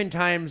 Matt? There have been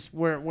times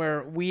where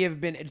we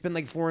have been. It's been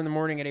like 4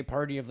 a.m. at a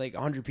party of like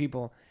 100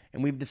 people,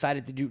 and we've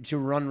decided to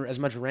run as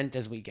much rent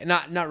as we can.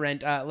 Not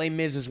rent. Les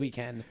Mis as we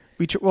can.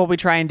 We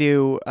try and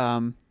do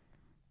One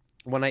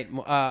night.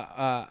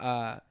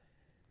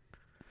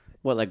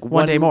 What, like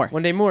one day more.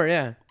 One day more.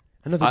 Yeah.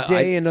 Another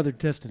day, another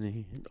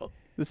destiny.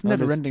 This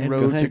never-ending and road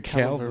go to ahead,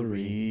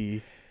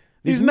 Calvary.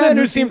 These men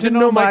who seem to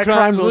know my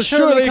crimes will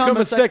surely come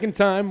a second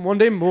time. One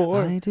day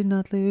more. I did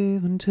not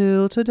live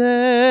until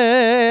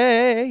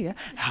today.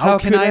 How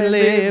can I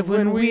live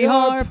when we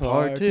are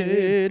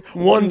parted?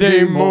 One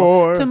day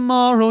more.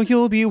 Tomorrow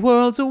you'll be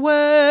worlds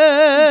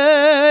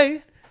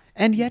away.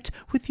 And yet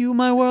with you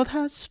my world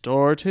has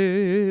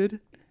started.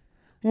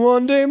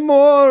 One day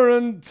more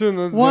until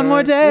the One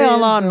more day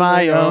all on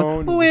my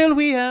own. own. Will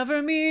we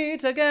ever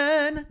meet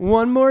again?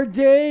 One more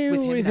day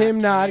with him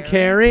not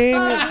caring.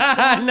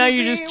 Now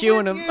you're just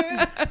cueing him.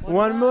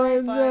 One more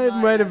that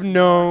I might have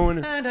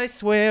known. And I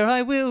swear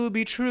I will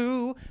be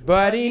true.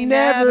 But he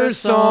never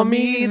saw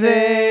me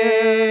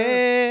there.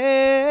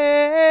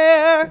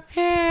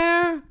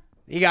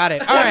 You got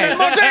it. All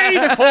right.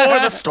 Day before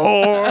the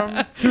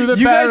storm. Through the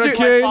You guys are-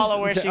 barricades.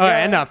 Follow where she All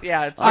right, goes. enough.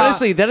 Yeah, it's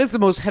Honestly, that is the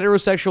most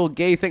heterosexual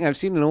gay thing I've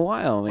seen in a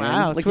while, man.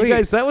 Wow, like sweet. you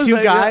guys, that was Two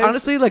like, guys-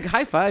 honestly, like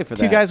high five for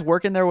that. two guys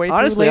working their way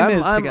Honestly, through Les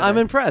Mis I'm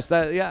together. impressed.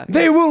 That yeah.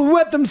 They will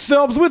wet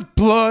themselves with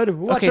blood.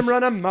 Watch Okay, them so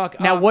run amok.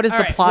 now what is all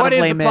the right, plot what of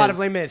is Les the plot Mis? of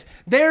Les Mis?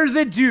 There's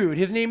a dude.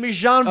 His name is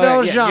Jean All right,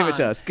 Valjean. yeah, give it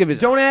to us. Give it to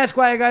Don't ask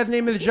why a guy's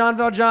name is Jean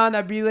Valjean.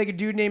 That'd be like a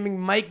dude naming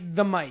Mike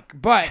the Mike.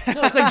 But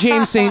It's like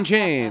James St.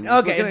 James.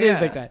 okay, it is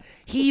like that.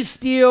 He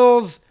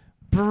steals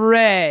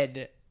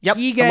bread. Yep,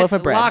 He a gets loaf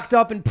of bread. locked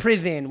up in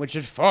prison, which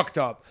is fucked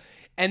up.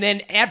 And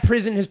then at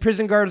prison, his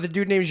prison guard is a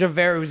dude named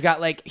Javert who's got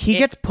like He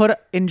gets put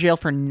in jail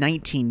for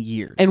 19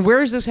 years. And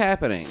where is this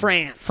happening?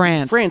 France.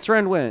 France.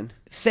 Around when?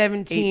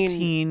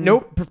 17.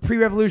 Nope,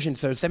 pre-revolution,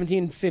 so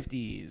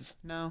 1750s.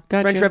 No.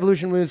 French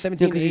Revolution was Because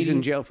 1780. he's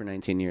in jail for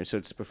 19 years, so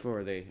it's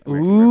before the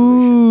American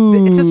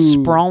Revolution. It's a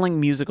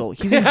sprawling musical.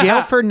 He's in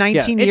jail for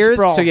 19 it's years,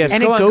 sprawling. So yes,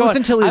 and go it on, goes go on.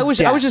 until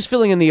his I was just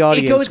filling in the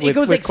audience It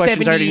goes with like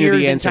questions 70 I already knew years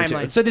the in answer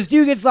timeline. to. So this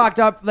dude gets locked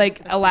up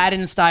like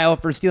Aladdin style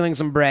for stealing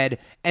some bread,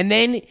 and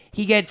then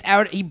he gets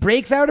out. He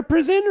breaks out of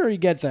prison, or he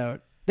gets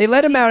out. They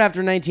let him out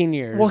after 19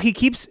 years. Well, he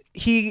gets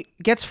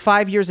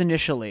 5 years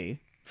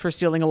initially for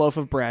stealing a loaf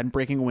of bread and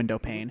breaking a window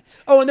pane.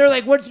 oh, and they're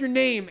like, "What's your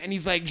name?" And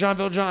he's like, "Jean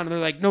Valjean." And they're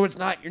like, "No, it's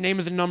not. Your name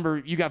is a number.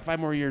 You got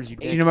 5 more years. You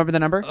Do you did." remember the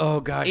number? Oh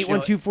gosh,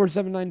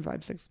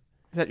 812-479-56. Is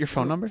that your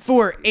phone number?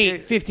 4,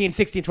 8, 15,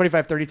 16,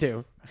 25,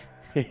 32.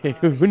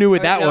 Who knew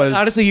what that was?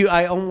 Honestly,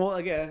 I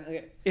almost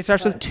okay. It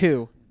starts with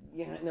 2.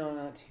 Yeah,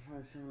 no.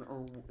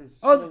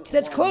 Oh,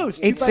 that's close.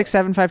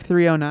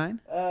 8675309.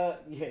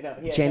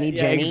 Jenny.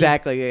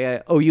 Exactly.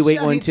 Yeah. Oh, you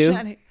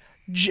 812.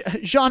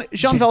 Jean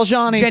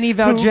Valjean. Jenny Who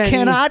Valjean.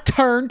 can I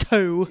turn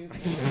to?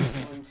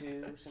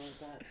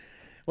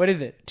 What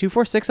is it?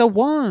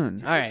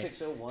 24601. All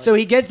right. So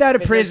he gets out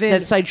of prison.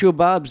 That's Sideshow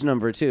Bob's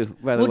number too.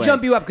 By the We'll way,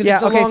 jump you up because Yeah,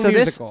 it's a okay, long so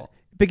musical.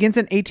 this begins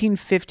in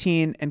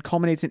 1815 and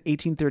culminates in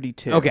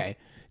 1832. Okay.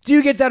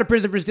 Dude gets out of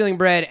prison for stealing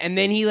bread, and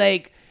then he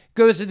like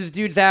goes to this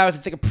dude's house.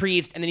 It's like a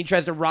priest, and then he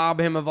tries to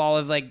rob him of all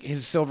of like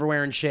his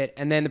silverware and shit.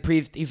 And then the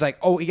priest, he's like,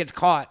 oh, he gets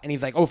caught, and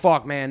he's like, oh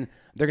fuck, man,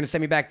 they're gonna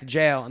send me back to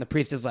jail. And the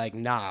priest is like,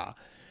 nah,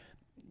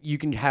 you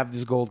can have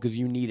this gold because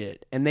you need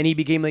it. And then he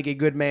became like a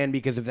good man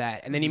because of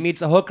that. And then he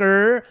meets a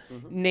hooker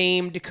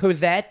named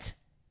Cosette,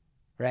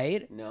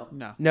 right?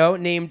 No,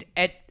 named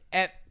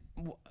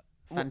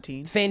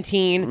Fantine.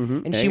 Fantine,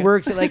 and There she you go.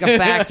 works at like a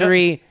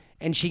factory,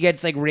 and she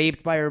gets like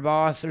raped by her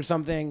boss or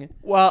something.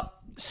 Well,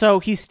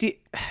 so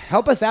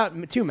Help us out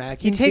too,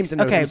 Mac. You takes- seem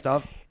to know okay. some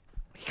stuff.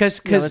 because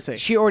let's see.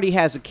 she already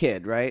has a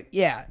kid, right?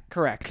 Yeah,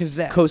 correct.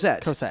 Cosette,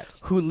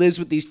 who lives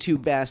with these two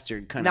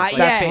bastard kind Not of.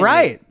 yet. That's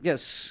right.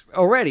 Yes,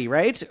 already,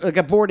 right? Like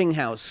a boarding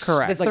house.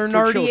 Correct. the Like for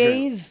children.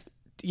 Thénardiers,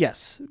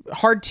 Yes.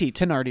 Hard T,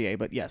 Thenardier,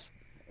 but yes.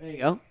 There you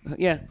go.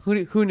 Yeah.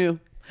 Who knew?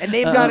 and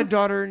they've got a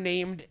daughter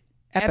named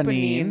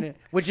Eponine,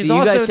 which So is you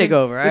also guys take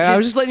over. which I is-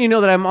 was just letting you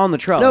know that I'm on the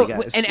trolley, no,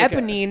 guys. and Okay.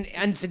 Eponine,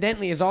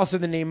 incidentally, is also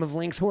the name of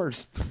Link's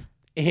horse.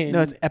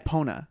 No, it's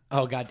Epona.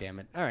 oh god damn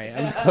it! All right,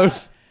 I was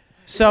close.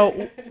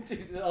 So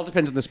It all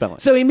depends on the spelling.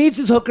 So he meets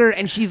his hooker,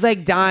 and she's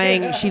like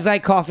dying. She's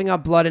like coughing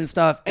up blood and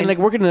stuff, And like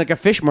working in like a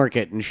fish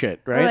market and shit,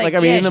 right? Like, Like I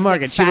mean, yeah, in the she's,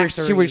 like, market, she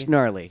works factory.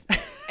 gnarly.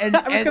 and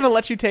I was going to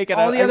let you take it.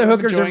 all the other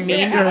hookers are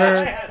mean to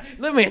her.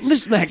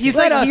 Listen, Mac. He's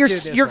Let like, us you're do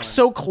this you're one.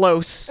 so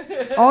close.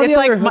 All It's the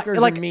other like my- hookers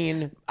like- are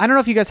mean. I don't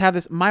know if you guys have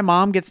this. My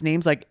mom gets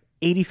names like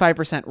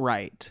 85%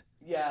 right.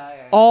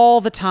 Yeah.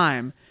 All the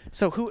time.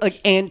 So who Like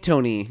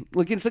Antony.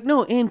 Like it's like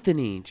no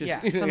Anthony. Just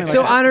Yeah, something like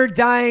So that. on her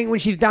dying, when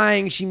she's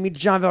dying, she meets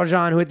Jean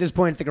Valjean, who at this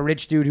point is like a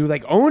rich dude who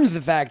like owns the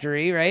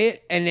factory,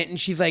 right? And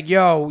she's like,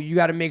 "Yo, you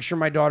got to make sure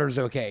my daughter's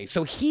okay."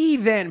 So he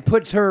then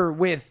puts her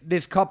with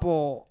this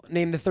couple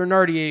named the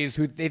Thénardiers,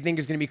 who they think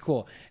is going to be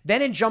cool.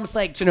 Then it jumps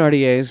like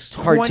Thenardier's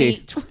hard 20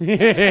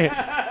 T.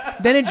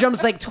 Then it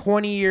jumps like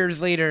 20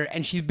 years later,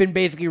 and she's been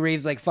basically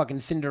raised like fucking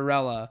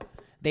Cinderella.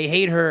 They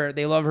hate her.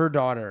 They love her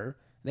daughter.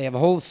 They have a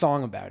whole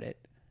song about it.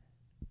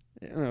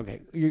 Okay.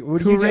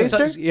 Who raised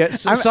her? Yeah,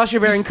 Sacha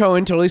Baron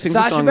Cohen totally sings a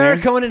song. Sacha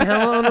Baron Cohen and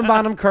Helena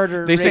Bonham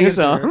Carter. They sing a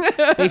song.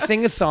 They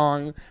sing a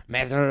song.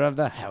 Master of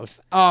the House.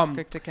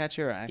 Quick to catch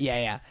your eye.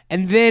 Yeah.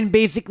 And then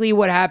basically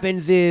what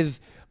happens is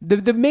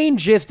the main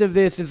gist of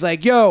this is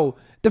like, yo,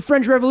 the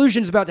French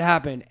Revolution is about to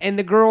happen. And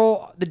the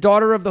girl, the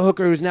daughter of the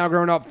hooker who's now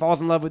grown up,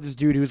 falls in love with this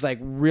dude who's like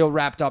real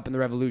wrapped up in the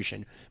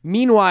revolution.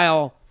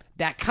 Meanwhile,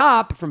 that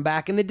cop from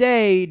back in the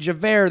day,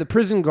 Javert, the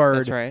prison guard,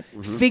 That's right.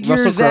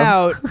 figures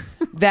out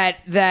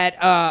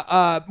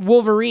that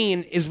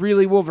Wolverine is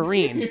really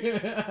Wolverine.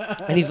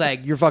 And he's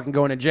like, you're fucking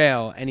going to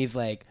jail. And he's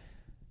like,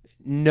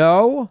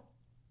 no.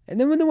 And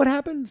then what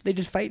happens? They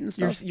just fight and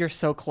stuff. You're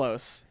so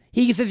close.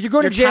 He says, you're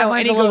going to jail.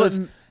 And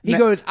he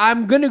goes,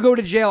 I'm going to go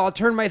to jail. I'll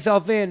turn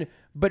myself in.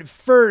 But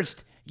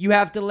first, you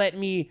have to let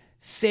me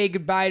say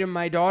goodbye to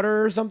my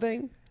daughter or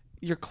something.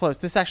 You're close.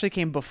 This actually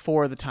came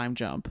before the time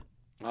jump.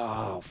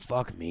 Oh,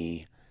 fuck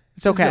me.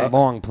 It's okay. It's a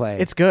long play.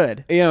 It's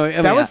good. You know, I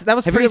mean, that was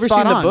have pretty you ever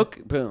spot seen on. the book?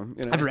 Boom.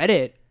 You know. I've read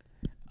it.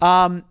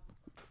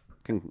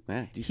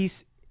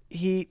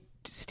 He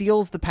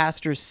steals the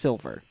pastor's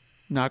silver,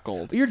 not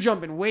gold. You're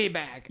jumping way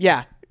back.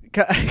 Yeah,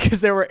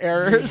 because there were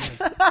errors.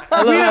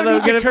 I love how they'll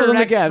get it from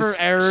the gaps.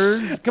 For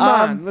errors. Come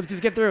on, let's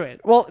just get through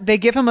it. Well, they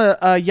give him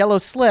a yellow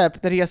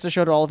slip that he has to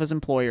show to all of his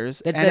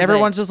employers, and says,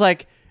 everyone's just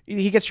like,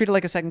 he gets treated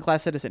like a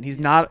second-class citizen. He's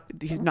not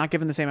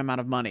given the same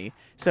amount of money,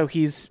 so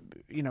he's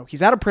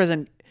out of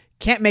prison.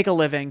 Can't make a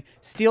living,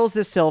 steals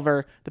this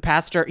silver. The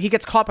pastor, he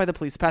gets caught by the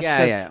police. The pastor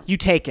says, you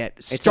take it.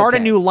 Start a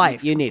new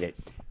life. You need it.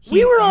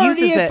 We were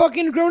already at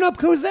fucking grown-up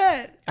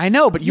Cosette. I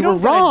know, but you were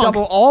don't gotta wrong.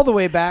 double all the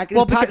way back.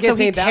 Well, The because, podcast so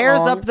he ain't that tears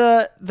long.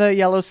 up the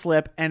yellow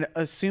slip and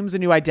assumes a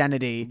new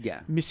identity. Yeah.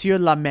 Monsieur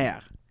la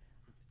Maire.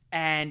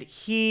 And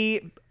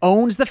he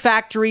owns the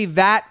factory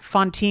that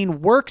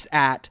Fantine works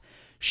at.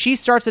 She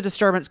starts a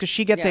disturbance because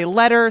she gets a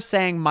letter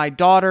saying, your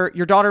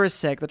daughter is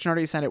sick. The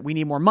Trinity sent it. We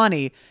need more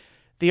money.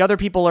 The other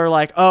people are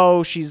like,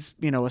 oh, she's,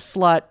 a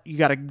slut. You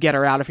got to get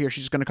her out of here.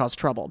 She's going to cause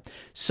trouble.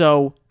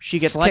 So she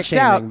gets Slut kicked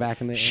shaming out.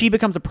 back in the She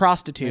becomes a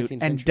prostitute 19th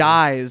and century.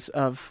 dies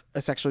of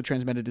a sexually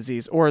transmitted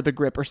disease or the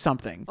grip or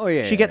something. Oh,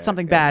 yeah. She gets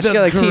something bad. She got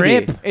like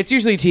grip. TB. It's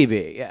usually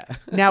TB, yeah.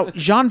 Now,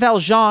 Jean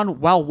Valjean,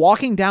 while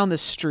walking down the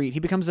street,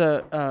 he becomes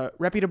a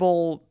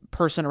reputable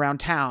person around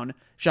town.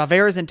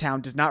 Javert is in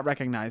town, does not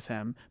recognize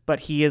him,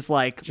 but he is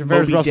like Javert's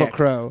Moby Russell Dick.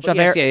 Crowe.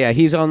 Javert, yeah.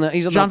 He's on the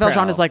Jean Valjean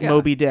prowl. is like Yeah.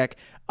 Moby Dick.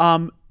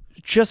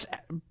 Just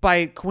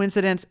by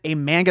coincidence, a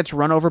man gets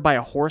run over by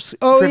a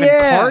horse-driven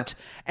cart,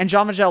 and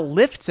Jean Valjean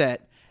lifts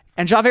it,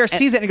 and Javert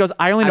sees it and he goes,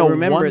 I only know I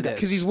remember one this guy.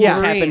 because he's this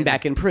Wolverine. happened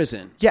back in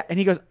prison. Yeah, and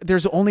he goes,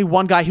 there's only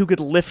one guy who could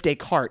lift a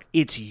cart.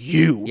 It's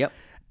you. Yep.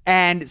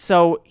 And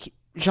so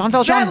Jean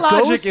Valjean That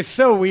logic goes... is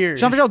so weird.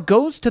 Jean Valjean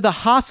goes to the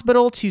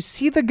hospital to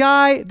see the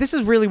guy. This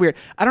is really weird.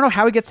 I don't know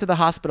how he gets to the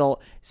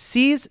hospital.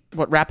 Sees...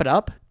 Wrap it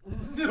up?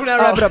 Do not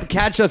wrap it up.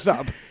 Catch us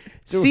up.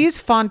 Sees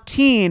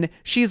Fantine.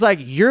 She's like,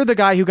 you're the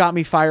guy who got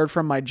me fired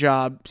from my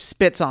job.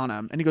 Spits on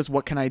him. And he goes,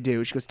 what can I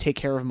do? She goes, take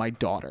care of my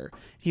daughter.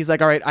 He's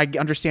like, all right, I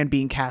understand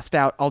being cast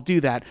out. I'll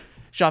do that.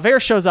 Javert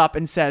shows up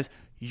and says,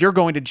 you're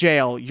going to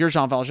jail. You're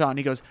Jean Valjean.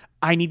 He goes,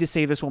 I need to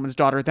save this woman's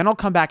daughter. Then I'll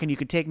come back and you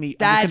can take me. I'm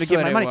That's just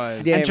gonna give what my it money.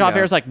 was. Yeah, And there we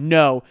Javert's go. like,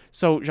 no.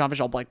 So Jean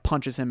Valjean like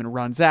punches him and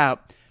runs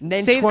out. And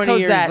then Saves 20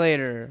 years Cosette.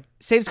 later.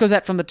 Saves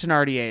Cosette from the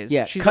Thénardiers.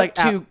 Yeah, She's cut like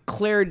to out.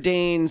 Claire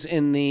Danes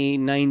in the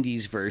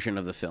 90s version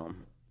of the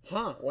film.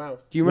 Huh, wow.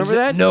 Do you remember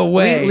that? No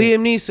way. Liam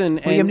Neeson.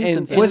 Liam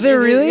Neeson's in it. Was there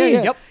really? Yeah,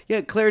 yeah. Yep.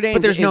 Yeah, Claire Danes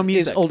But there's no is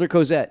music. older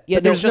Cosette. Yeah,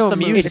 But there's just the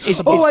music.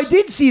 It's, Oh, I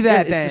did see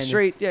that it's then. the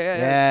straight, yeah.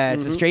 Yeah,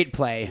 it's a straight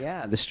play.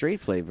 Yeah, the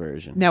straight play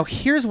version. Now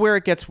here's where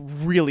it gets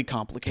really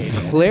complicated.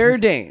 Claire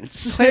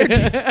Danes. Claire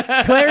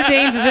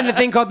Danes is in a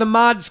thing called the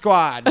Mod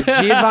Squad with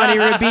Giovanni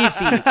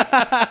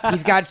Ribisi.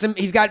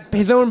 He's got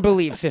his own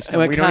belief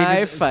system. And We don't Mackay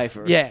need to-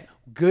 Pfeiffer. Yeah,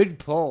 good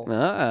pull.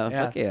 Oh,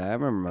 fuck yeah. I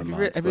remember my Have Mod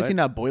you ever Squad.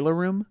 seen Boiler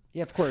Room?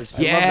 Yeah, of course. I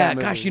love Yeah, that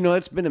movie. gosh,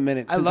 it's been a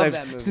minute I since love I've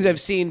that movie. since I've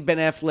seen Ben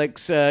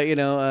Affleck's,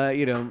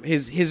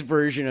 his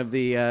version of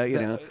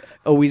the,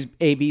 always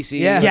ABC.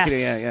 Yeah.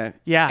 Yeah.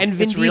 Yeah. And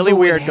Vin it's Diesel really with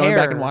weird going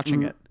back hair. and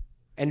watching it.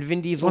 And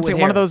Vin Diesel Once with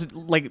again, one of hair. those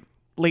like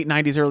late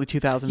 90s, early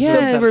 2000s. Yeah,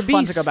 movies that they were are fun to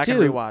beasts, go back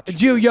too. and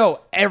rewatch. Yo,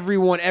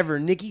 everyone ever.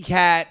 Nicky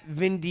Cat,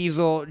 Vin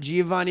Diesel,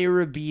 Giovanni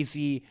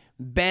Ribisi,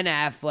 Ben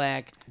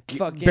Affleck,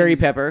 fucking Barry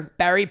Pepper.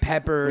 Barry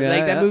Pepper. Yeah,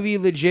 like that yeah. movie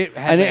legit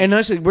had And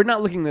honestly, we're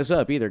not looking this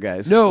up either,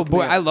 guys. no,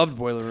 boy, I loved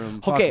Boiler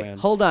Room. Fuck, Okay, man.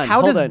 hold on.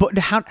 How hold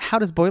does on. how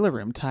does Boiler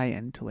Room tie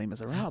into Les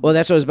Miserables? Well,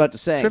 that's what I was about to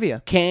say.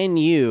 Trivia. Can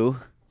you,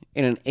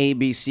 in an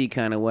ABC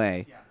kind of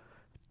way,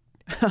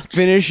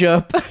 finish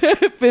up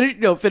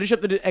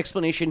the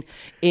explanation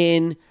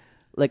in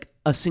like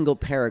a single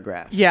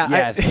paragraph? yeah,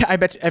 Yes. I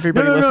bet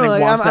everybody No, listening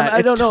like, wants that. I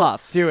It's don't know.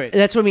 tough. Do it.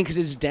 That's what I mean because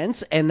it's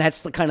dense, and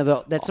that's the kind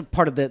of that's a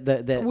part of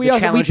the We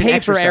challenging pay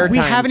for exercise. airtime. We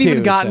haven't even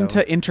too, gotten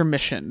so. to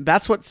intermission.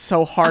 That's what's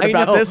so hard I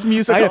about know. this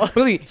musical. I know.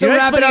 Really, So you're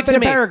wrap it explaining up in to a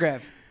me.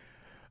 paragraph.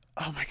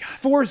 Oh my God.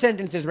 4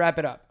 sentences. Wrap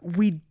it up.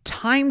 We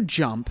time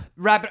jump.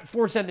 Wrap it up.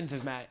 4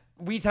 sentences, Matt.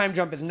 We time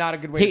jump is not a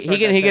good way to start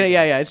He can,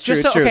 yeah, it's true.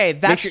 Just it's so, true. okay,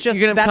 that's Make sure, just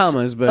you're gonna have that's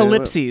commas, but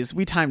ellipses.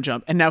 We time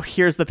jump, and now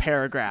here's the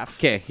paragraph.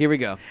 Okay, here we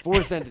go.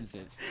 4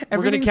 sentences. We're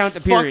gonna Everything's count the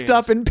fucked periods.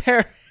 up in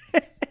Paris.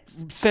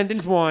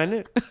 Sentence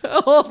 1.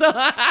 Hold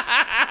on.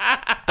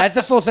 That's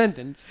a full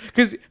sentence.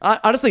 Because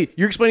honestly,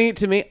 you're explaining it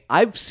to me.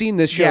 I've seen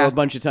this show Yeah. a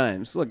bunch of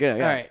times. Look, yeah. All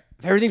right.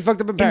 Everything's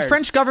fucked up in Paris. In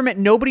French government,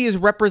 nobody is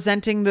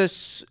representing the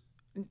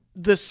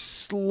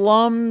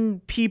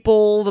slum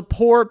people, the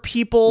poor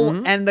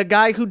people, and the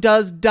guy who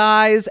does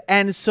dies,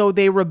 and so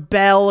they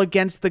rebel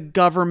against the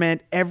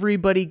government.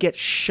 Everybody gets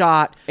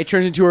shot. It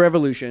turns into a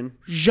revolution.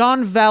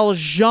 Jean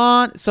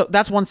Valjean. So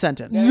that's one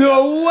sentence.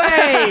 No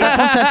way.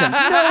 That's one sentence.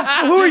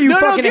 Who are you, No,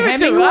 fucking give it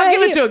to him. Hemingway? I'll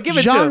give it to him. Give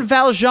it to Jean him.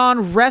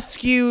 Valjean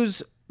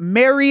rescues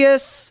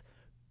Marius,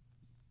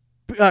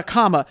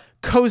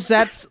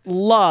 Cosette's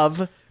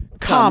love,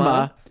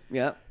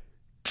 Yeah.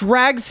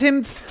 drags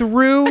him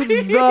through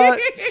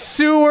the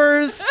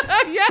sewers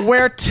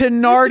where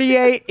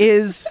Thénardier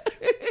is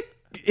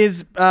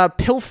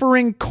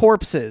pilfering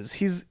corpses.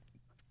 He's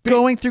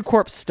going through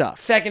corpse stuff.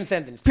 Second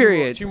sentence.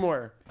 Period. Two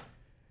more.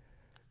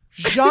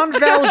 Jean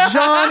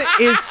Valjean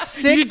is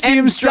sick see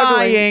him and struggling.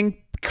 dying,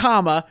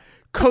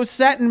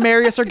 Cosette and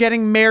Marius are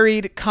getting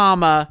married,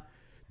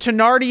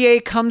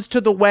 Thénardier comes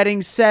to the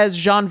wedding, says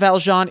Jean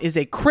Valjean is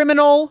a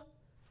criminal.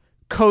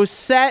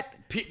 Cosette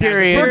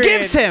Period.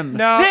 forgives him.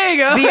 No. There you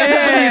go. The end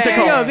of the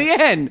musical. There you go.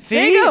 The end. See?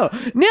 There you go.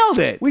 Nailed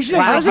it. We should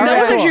Wow. actually do That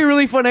was that. actually a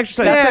really fun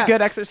exercise. That's Yeah. a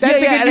good exercise.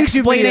 That's a good and YouTube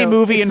explain video. a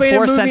movie in Explain a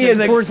 4 movie sentences. in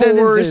like Four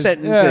 4 sentences.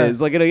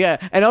 sentences. Like,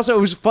 and also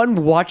it was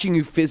fun watching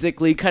you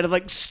physically kind of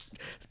like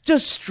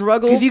just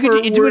struggle. Because for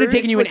it would have words.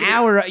 taken you an Like,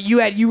 hour. You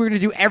were going to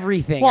do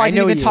everything. Well, I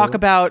didn't even you. talk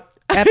about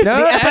the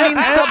No. Eponine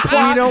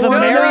subplot, You know the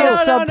what?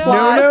 Marius No,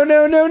 subplot.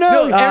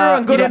 No.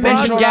 Everyone go you to didn't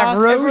mention Broadway.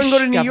 Gavroche. Everyone go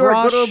to New York.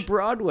 Go Gavroche. to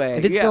Broadway.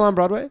 Is it still on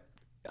Broadway?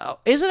 Oh,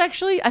 is it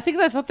actually? I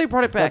thought they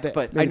brought it back, that-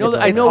 but maybe I know it's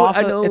that I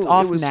off. know It's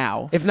off it was,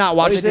 now. If not,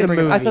 watch Is the it?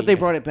 movie. I thought they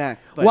brought it back.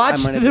 But I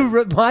Watch might have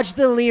been- watch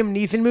the Liam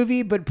Neeson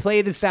movie, but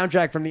play the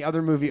soundtrack from the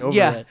other movie over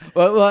Yeah, it.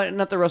 well,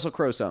 not the Russell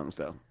Crowe songs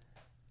though.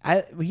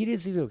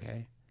 He's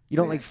okay. You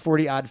don't like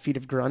 40 Odd Feet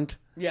of Grunt?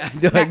 Yeah,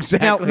 no,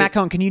 exactly. Now, Matt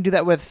Cohen, can you do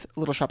that with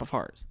Little Shop of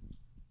Horrors?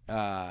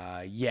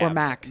 Yeah. Or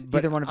Mac,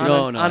 either one of you.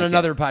 On, No, on I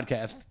another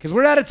podcast. Because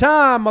we're out of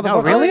time,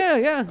 motherfucker. really?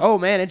 Yeah. Oh,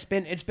 man, it's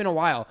been a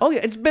while. Oh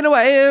yeah, it's been a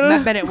while.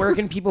 Matt Bennett, where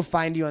can people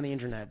find you on the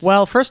internet?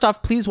 Well, first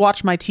off, please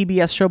watch my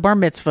TBS show Bar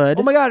Mitzvah.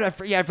 Oh my God, I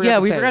forgot Yeah, to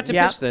we say. forgot to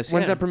Yeah. pitch this.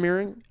 When's yeah. that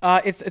premiering?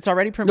 It's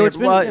already premiered. No, it's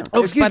been- well, yeah.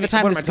 Oh, excuse by me. the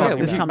time What this, am I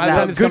talking this about? comes By the time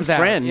out. this Good comes out.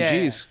 friend. Yeah.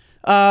 Jeez.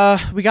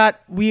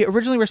 We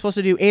originally were supposed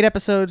to do 8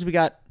 episodes. We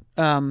got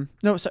we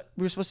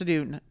were supposed to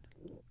do.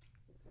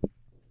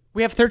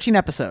 We have 13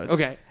 episodes.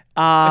 Okay.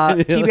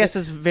 TBS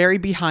is very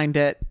behind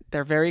it.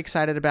 They're very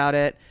excited about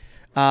it.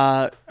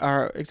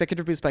 Our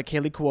executive produced by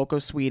Kaylee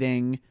Cuoco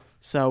Sweeting.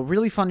 So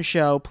really fun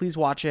show. Please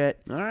watch it.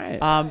 All right.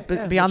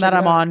 But beyond that,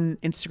 I'm on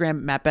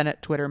Instagram, Matt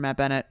Bennett, Twitter, Matt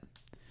Bennett.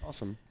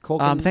 Awesome.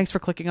 Colton, Thanks for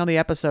clicking on the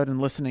episode and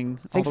listening.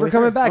 thanks for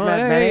coming back, Oh, Matt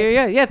yeah,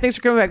 Bennett. yeah. Thanks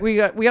for coming back. We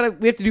have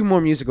to do more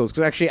musicals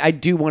because actually I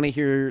do want to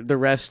hear the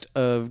rest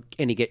of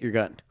Annie Get Your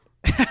Gun.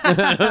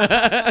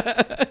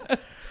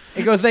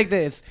 It goes like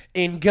this: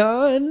 in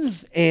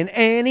guns, in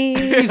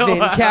Annies, in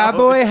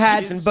cowboy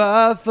hats, and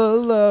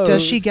buffaloes.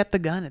 Does she get the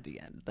gun at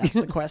the end? That's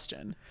the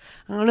question.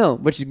 I don't know,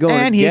 but she's going.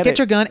 Annie, to get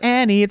your gun.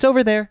 Annie, it's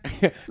over there.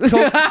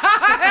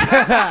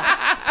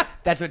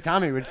 That's what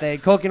Tommy would say.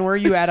 Culkin, where are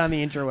you at on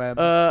the interweb?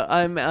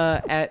 I'm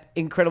at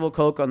Incredible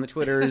Coke on the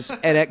Twitters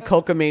and at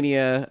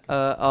Culkamania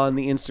on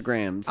the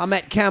Instagrams. I'm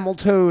at Camel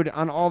Toad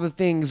on all the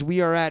things. We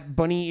are at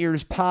Bunny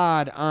Ears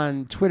Pod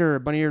on Twitter,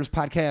 Bunny Ears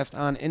Podcast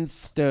on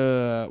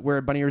Insta. We're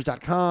at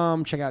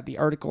bunnyears.com. Check out the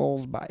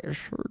articles, buy a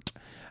shirt.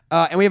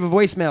 And we have a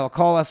voicemail.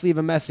 Call us, leave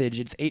a message.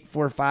 It's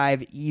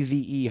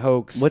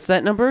 845-EZE-HOAX. What's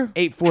that number?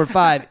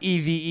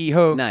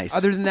 845-EZE-HOAX. Nice.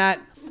 Other than that,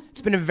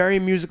 it's been a very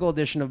musical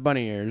edition of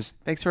Bunny Ears.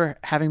 Thanks for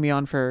having me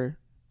on for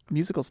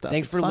musical stuff.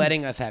 Thanks It's for fun.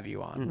 letting us have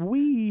you on.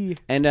 Wee.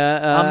 And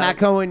I'm Matt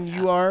Cohen.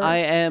 You are I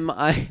am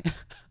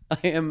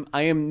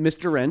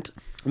Mr. Rent.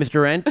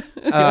 Mr. Rent.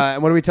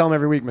 And what do we tell him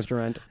every week, Mr.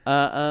 Rent?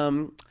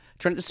 Trying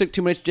not to suck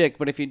too much dick,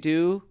 but if you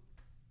do,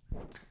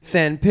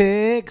 Send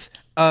pics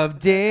of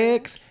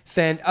dicks.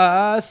 Send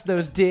us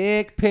those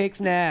dick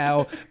pics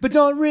now. But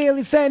don't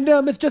really send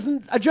them. It's just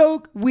a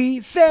joke. We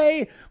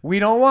say we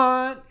don't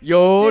want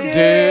your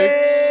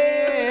dicks.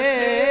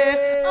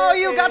 Oh,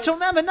 you got to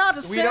remember not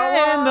to We don't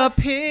send the want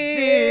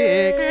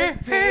pics.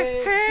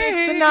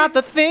 Dicks are not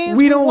the things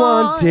We don't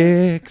want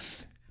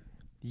dicks.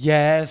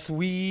 Yes,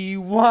 we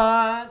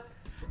want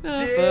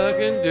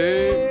Fucking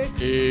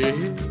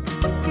dick.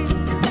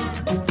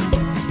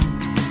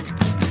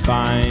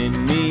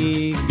 Find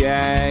me,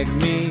 gag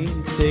me,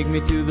 take me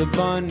to the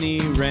bunny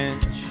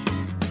ranch.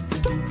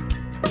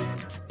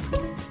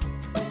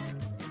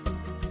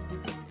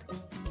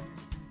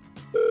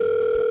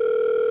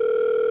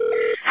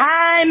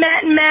 Hi,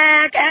 Matt and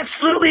Mac.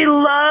 Absolutely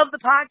love the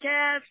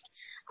podcast.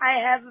 I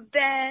have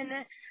been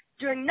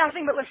doing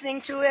nothing but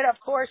listening to it, of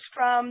course,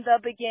 from the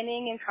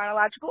beginning in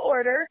chronological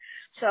order.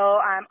 So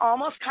I'm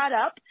almost caught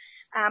up.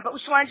 But we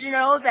just wanted you to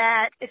know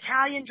that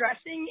Italian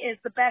dressing is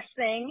the best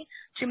thing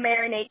to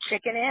marinate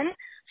chicken in.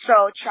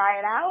 So try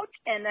it out,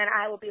 and then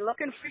I will be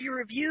looking for your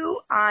review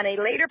on a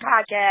later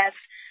podcast.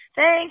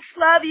 Thanks.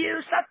 Love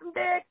you. Suck some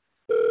dick.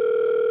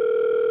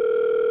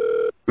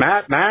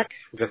 Mac,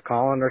 just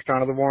calling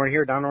Restaurant of the Warren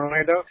here down in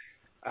Orlando.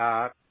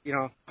 I'm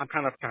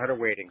kind of tired of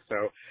waiting,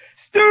 so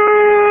Stew!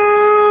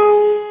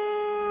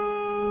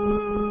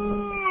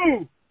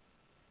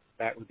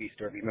 That would be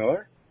Sturby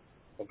Miller,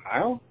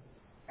 Ohio,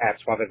 at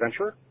Swamp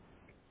Adventurer.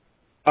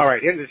 All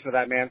right, in addition to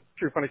that, man,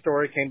 true funny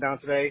story, came down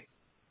today,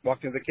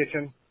 walked into the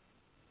kitchen,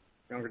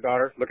 younger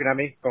daughter looking at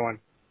me, going,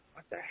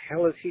 what the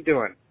hell is he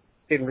doing?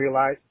 Didn't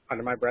realize,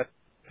 under my breath,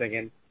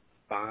 singing,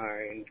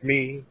 find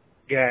me,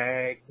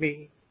 gag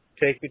me,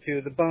 take me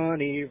to the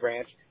bunny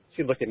ranch.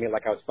 She looked at me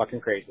like I was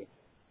fucking crazy.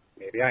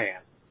 Maybe I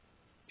am.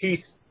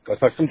 Peace. Go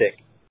suck some dick.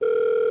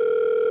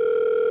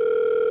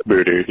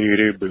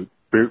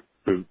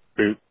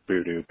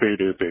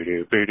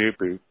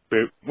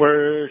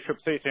 Worship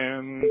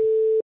Satan.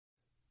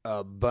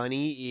 A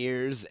Bunny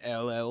Ears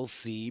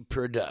LLC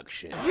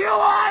production. You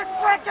are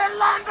freaking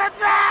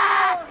lumberjack!